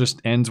people,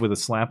 just ends with a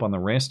slap on the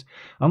wrist.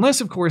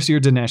 Unless, of course, you're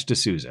Dinesh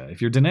D'Souza.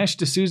 If you're Dinesh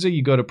D'Souza,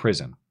 you go to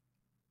prison.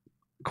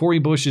 Cori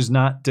Bush is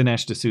not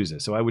Dinesh D'Souza,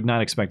 so I would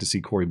not expect to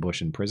see Cori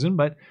Bush in prison,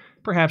 but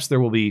perhaps there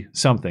will be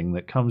something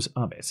that comes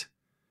of it.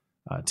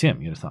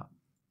 Tim, you had a thought?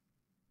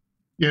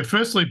 Yeah,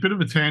 firstly, a bit of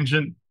a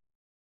tangent.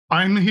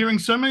 I'm hearing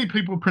so many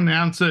people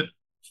pronounce it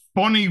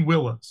Bonnie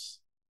Willis.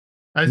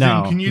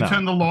 Can you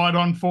turn the light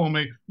on for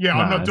me? Yeah,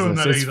 I'm not doing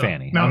that either. It's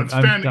Fanny. No, it's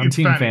Fanny. I'm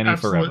Team Fanny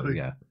absolutely. Forever,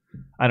 yeah.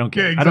 I don't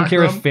care. Yeah, exactly. I don't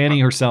care if Fanny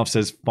herself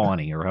says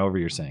Fawny or however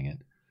you're saying it.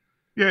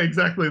 Yeah,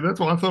 exactly. That's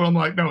why I thought. I'm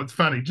like, no, it's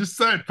Fanny. Just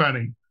say it,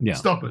 Fanny. Yeah.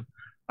 Stop it.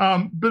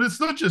 But it's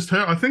not just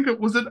her. I think it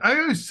was at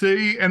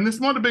AOC, and this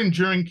might have been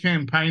during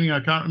campaigning. I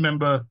can't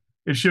remember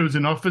if she was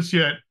in office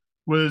yet,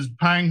 was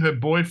paying her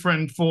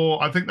boyfriend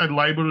for, I think they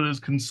labeled it as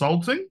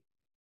consulting.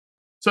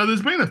 So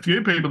there's been a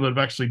few people that have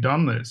actually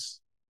done this.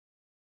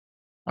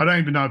 I don't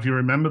even know if you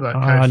remember that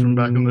case from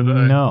back in the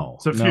day. No.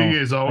 It's a few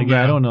years old Yeah,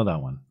 now. I don't know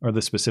that one, or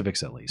the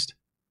specifics at least.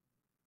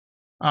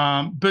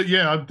 But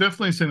yeah, I've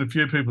definitely seen a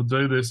few people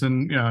do this,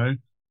 and I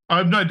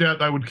have no doubt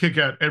they would kick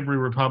out every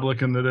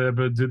Republican that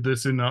ever did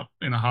this in a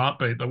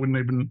heartbeat. They wouldn't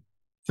even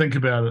think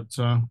about it.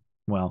 So,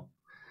 well,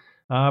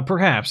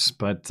 perhaps,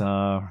 but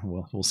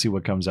we'll see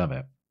what comes of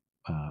it.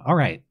 All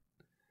right.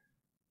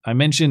 I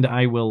mentioned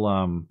I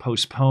will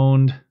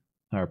postpone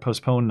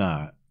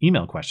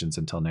email questions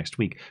until next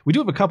week. We do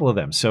have a couple of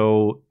them.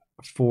 So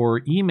for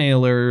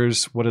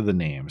emailers, what are the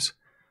names?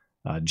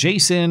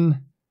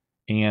 Jason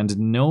and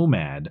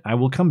Nomad. I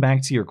will come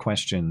back to your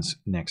questions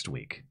next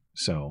week.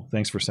 So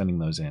thanks for sending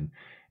those in.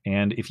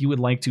 And if you would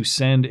like to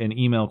send an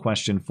email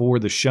question for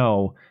the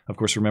show, of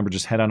course, remember,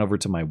 just head on over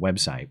to my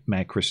website,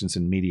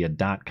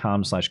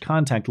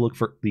 mattchristiansenmedia.com/contact. Look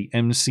for the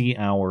MC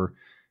Hour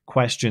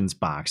questions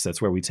box.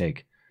 That's where we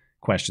take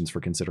questions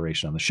for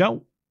consideration on the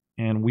show.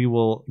 And we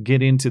will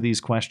get into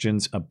these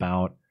questions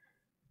about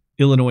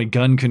Illinois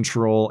gun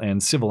control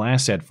and civil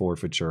asset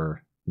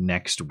forfeiture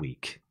next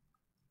week.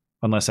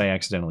 Unless I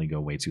accidentally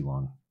go way too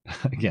long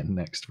again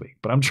next week.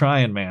 But I'm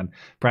trying, man.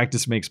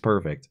 Practice makes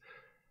perfect.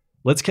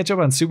 Let's catch up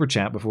on Super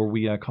Chat before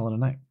we call it a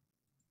night.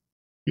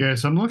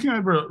 Yes, I'm looking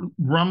over at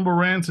Rumble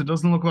Rants. It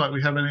doesn't look like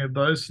we have any of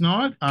those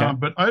tonight. Okay.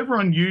 But over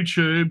on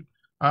YouTube,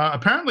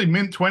 apparently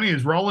Mint20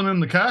 is rolling in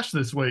the cash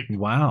this week.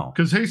 Wow.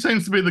 Because he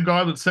seems to be the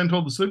guy that sent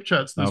all the Super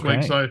Chats this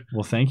week. So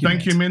well, thank you.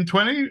 Thank you,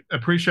 Mint20.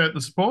 Appreciate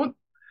the support.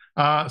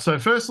 So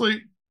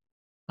firstly,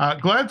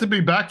 glad to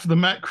be back for the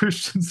Matt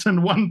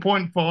Christensen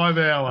 1.5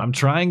 hour. I'm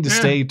trying to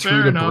stay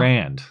true to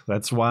brand.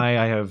 That's why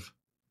I have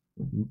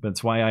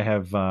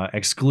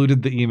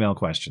excluded the email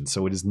question.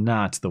 So it is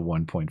not the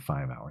 1.5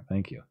 hour.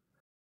 Thank you.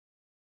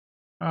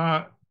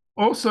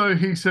 Also,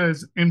 he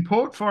says,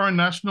 import foreign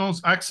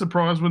nationals, act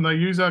surprised when they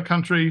use our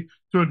country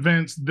to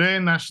advance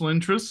their national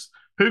interests.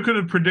 Who could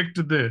have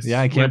predicted this?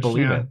 Yeah, I can't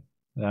believe it.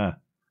 Yeah.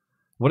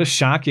 What a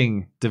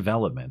shocking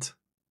development.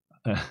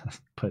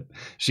 But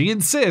she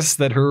insists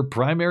that her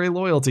primary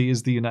loyalty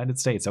is the United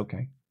States.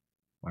 Okay.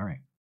 All right.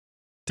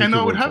 And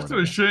I would have to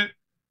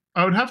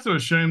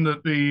assume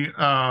that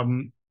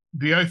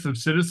the oath of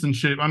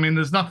citizenship, I mean,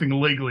 there's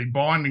nothing legally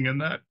binding in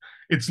that.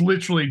 It's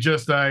literally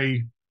just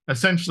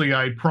essentially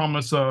a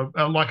promise of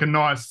like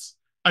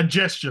a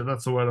gesture.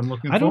 That's the word I'm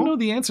looking for. I don't know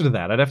the answer to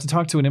that. I'd have to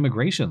talk to an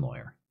immigration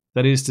lawyer.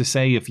 That is to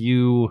say,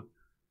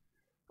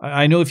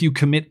 I know if you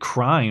commit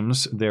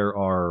crimes, there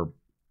are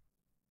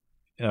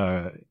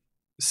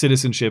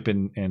citizenship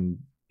and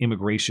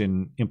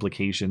immigration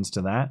implications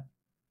to that.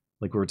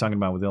 Like we were talking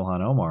about with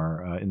Ilhan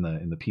Omar in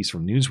the piece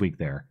from Newsweek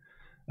there,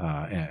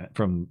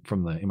 from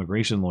the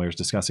immigration lawyers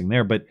discussing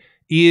there. But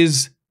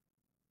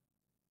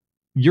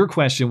your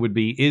question would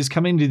be, is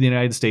coming to the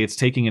United States,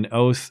 taking an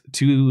oath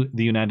to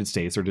the United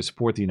States or to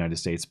support the United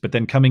States, but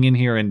then coming in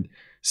here and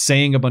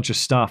saying a bunch of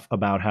stuff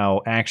about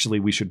how actually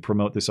we should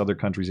promote this other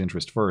country's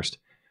interest first,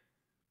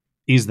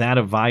 is that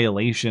a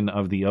violation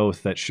of the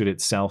oath that should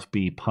itself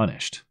be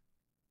punished?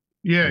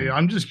 Yeah,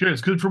 I'm just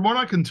curious, because from what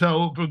I can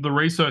tell from the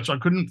research, I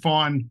couldn't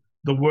find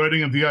the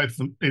wording of the oath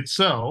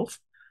itself.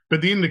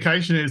 but the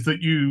indication is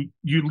that you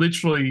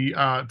literally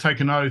take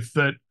an oath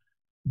that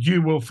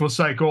you will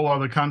forsake all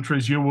other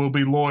countries. You will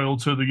be loyal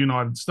to the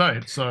United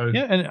States. So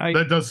yeah, and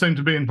that does seem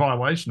to be in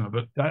violation of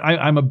it.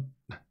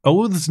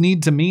 Oaths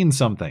need to mean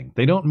something.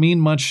 They don't mean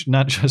much,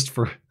 not just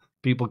for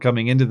people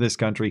coming into this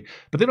country,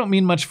 but they don't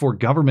mean much for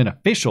government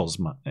officials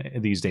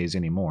these days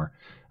anymore.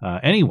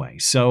 Anyway,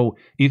 so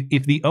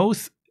if the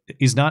oath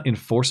is not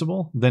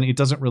enforceable, then it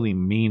doesn't really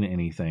mean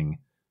anything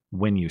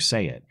when you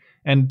say it.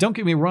 And don't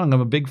get me wrong,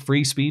 I'm a big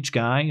free speech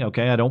guy.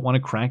 Okay, I don't want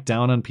to crack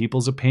down on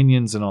people's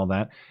opinions and all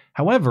that.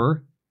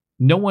 However,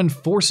 no one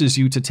forces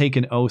you to take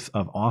an oath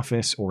of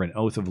office or an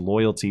oath of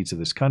loyalty to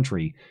this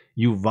country.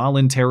 You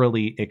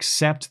voluntarily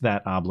accept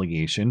that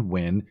obligation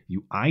when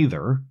you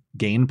either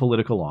gain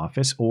political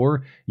office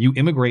or you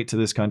immigrate to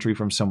this country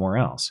from somewhere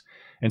else.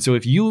 And so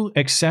if you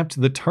accept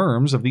the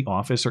terms of the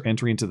office or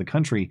entry into the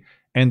country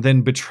and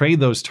then betray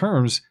those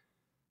terms,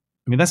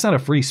 I mean, that's not a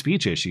free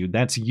speech issue.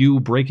 That's you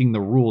breaking the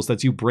rules.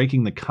 That's you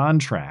breaking the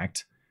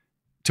contract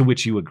to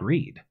which you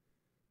agreed.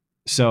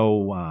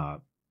 So,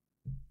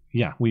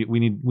 yeah, we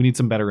need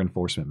some better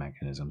enforcement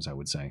mechanisms, I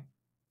would say.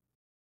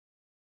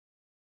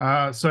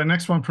 So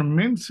next one from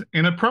Mint.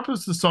 In a proper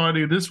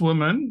society, this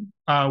woman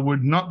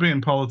would not be in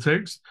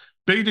politics,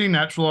 be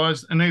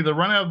denaturalized, and either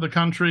run out of the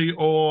country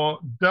or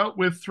dealt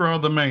with through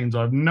other means.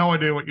 I have no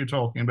idea what you're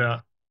talking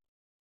about.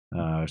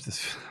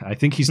 I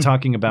think he's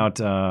talking about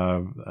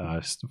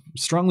a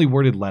strongly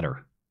worded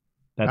letter.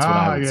 That's what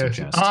I would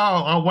suggest.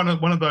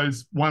 One of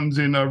those ones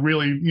in a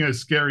really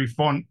scary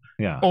font.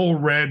 Yeah, all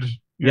red.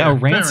 Yeah, a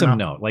ransom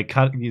note, like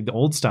cut the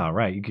old style,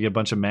 right? You get a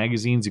bunch of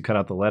magazines, you cut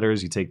out the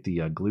letters, you take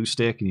the glue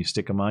stick and you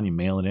stick them on, you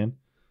mail it in.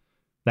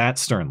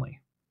 That's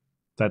sternly.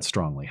 That's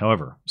strongly.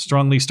 However,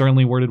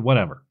 sternly worded,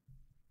 whatever.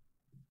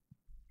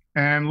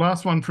 And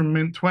last one from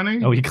Mint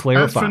 20. Oh, he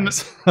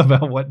clarifies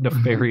about what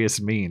nefarious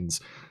means.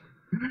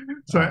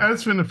 So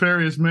as for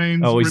nefarious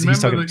means,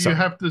 remember that you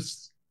have to.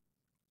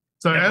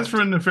 So as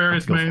for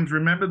nefarious means,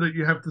 remember that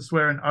you have to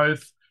swear an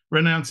oath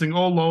renouncing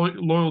all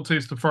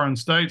loyalties to foreign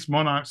states,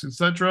 monarchs,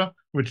 etc.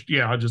 Which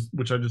I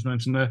just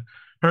mentioned there.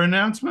 Her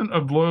announcement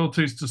of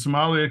loyalties to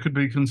Somalia could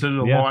be considered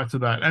a lie to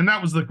that, and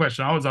that was the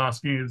question I was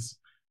asking: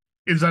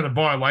 is that a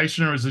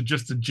violation, or is it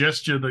just a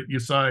gesture that you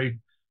say,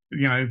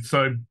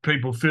 so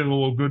people feel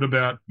all good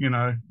about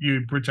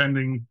you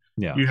pretending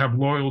you have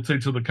loyalty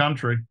to the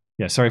country?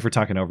 Yeah, sorry for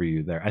talking over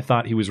you there. I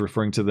thought he was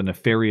referring to the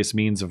nefarious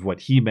means of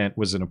what he meant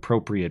was an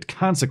appropriate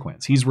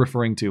consequence. He's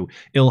referring to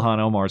Ilhan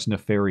Omar's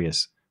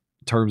nefarious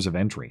terms of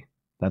entry.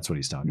 That's what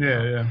he's talking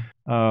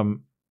about.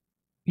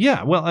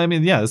 Yeah, well, I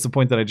mean, that's the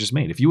point that I just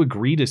made. If you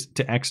agree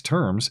to X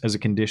terms as a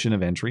condition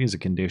of entry, as a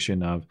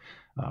condition of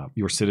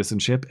your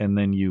citizenship, and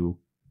then you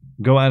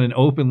go out and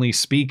openly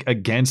speak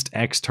against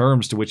X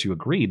terms to which you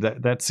agreed,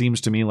 that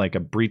seems to me like a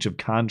breach of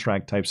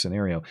contract type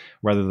scenario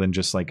rather than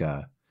just like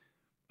a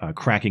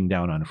cracking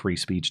down on free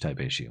speech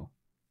type issue.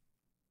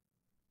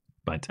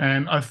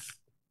 And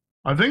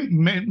I think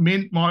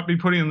Mint might be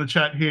putting in the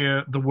chat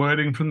here the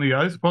wording from the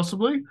oath,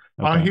 possibly.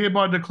 Okay. I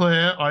hereby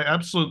declare I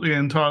absolutely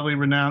entirely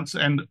renounce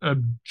and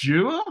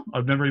abjure,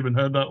 I've never even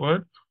heard that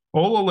word,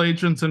 all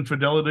allegiance and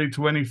fidelity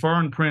to any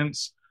foreign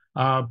prince,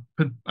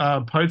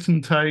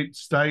 potentate,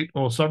 state,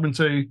 or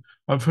sovereignty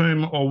of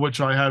whom or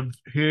which I have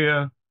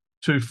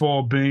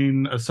heretofore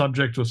been a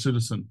subject or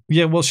citizen.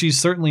 Yeah, well, she's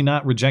certainly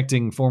not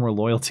rejecting former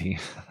loyalty.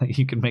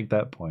 You can make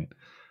that point.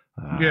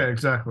 Yeah,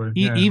 exactly.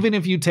 Even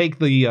if you take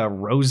the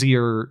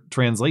rosier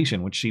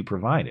translation, which she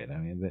provided, I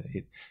mean,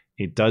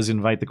 it does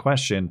invite the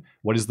question,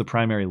 what is the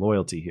primary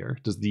loyalty here?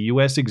 Does the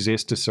U.S.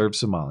 exist to serve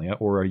Somalia,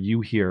 or are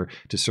you here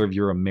to serve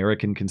your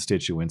American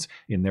constituents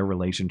in their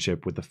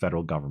relationship with the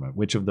federal government?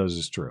 Which of those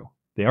is true?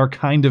 They are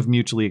kind of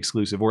mutually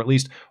exclusive, or at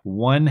least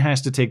one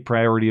has to take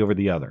priority over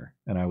the other.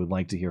 And I would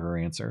like to hear her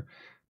answer,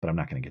 but I'm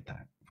not going to get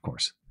that, of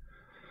course.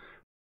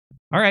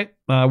 All right.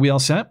 We all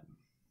set?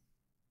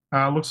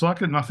 Looks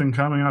like it. Nothing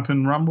coming up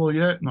in Rumble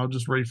yet, and I'll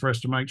just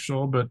refresh to make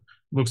sure, but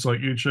looks like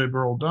YouTube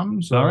are all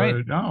done. So, all right.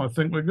 I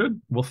think we're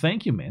good. Well,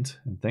 thank you, Mint,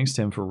 and thanks,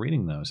 Tim, for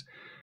reading those.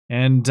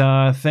 And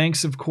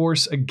thanks, of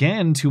course,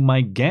 again to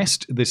my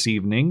guest this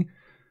evening,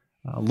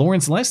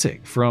 Lawrence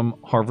Lessig from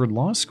Harvard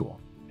Law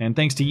School. And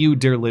thanks to you,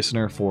 dear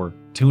listener, for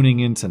tuning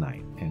in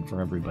tonight, and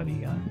for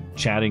everybody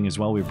chatting as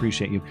well. We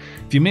appreciate you.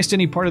 If you missed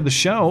any part of the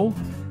show,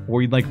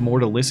 or you'd like more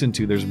to listen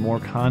to, there's more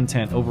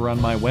content over on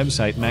my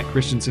website,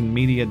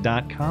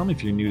 mattchristiansenmedia.com.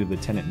 If you're new to the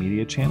Tenet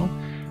Media channel,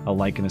 a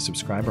like and a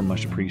subscribe are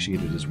much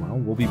appreciated as well.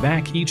 We'll be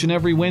back each and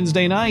every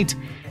Wednesday night.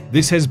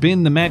 This has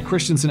been the Matt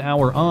Christensen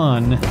Hour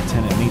on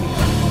Tenet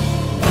Media.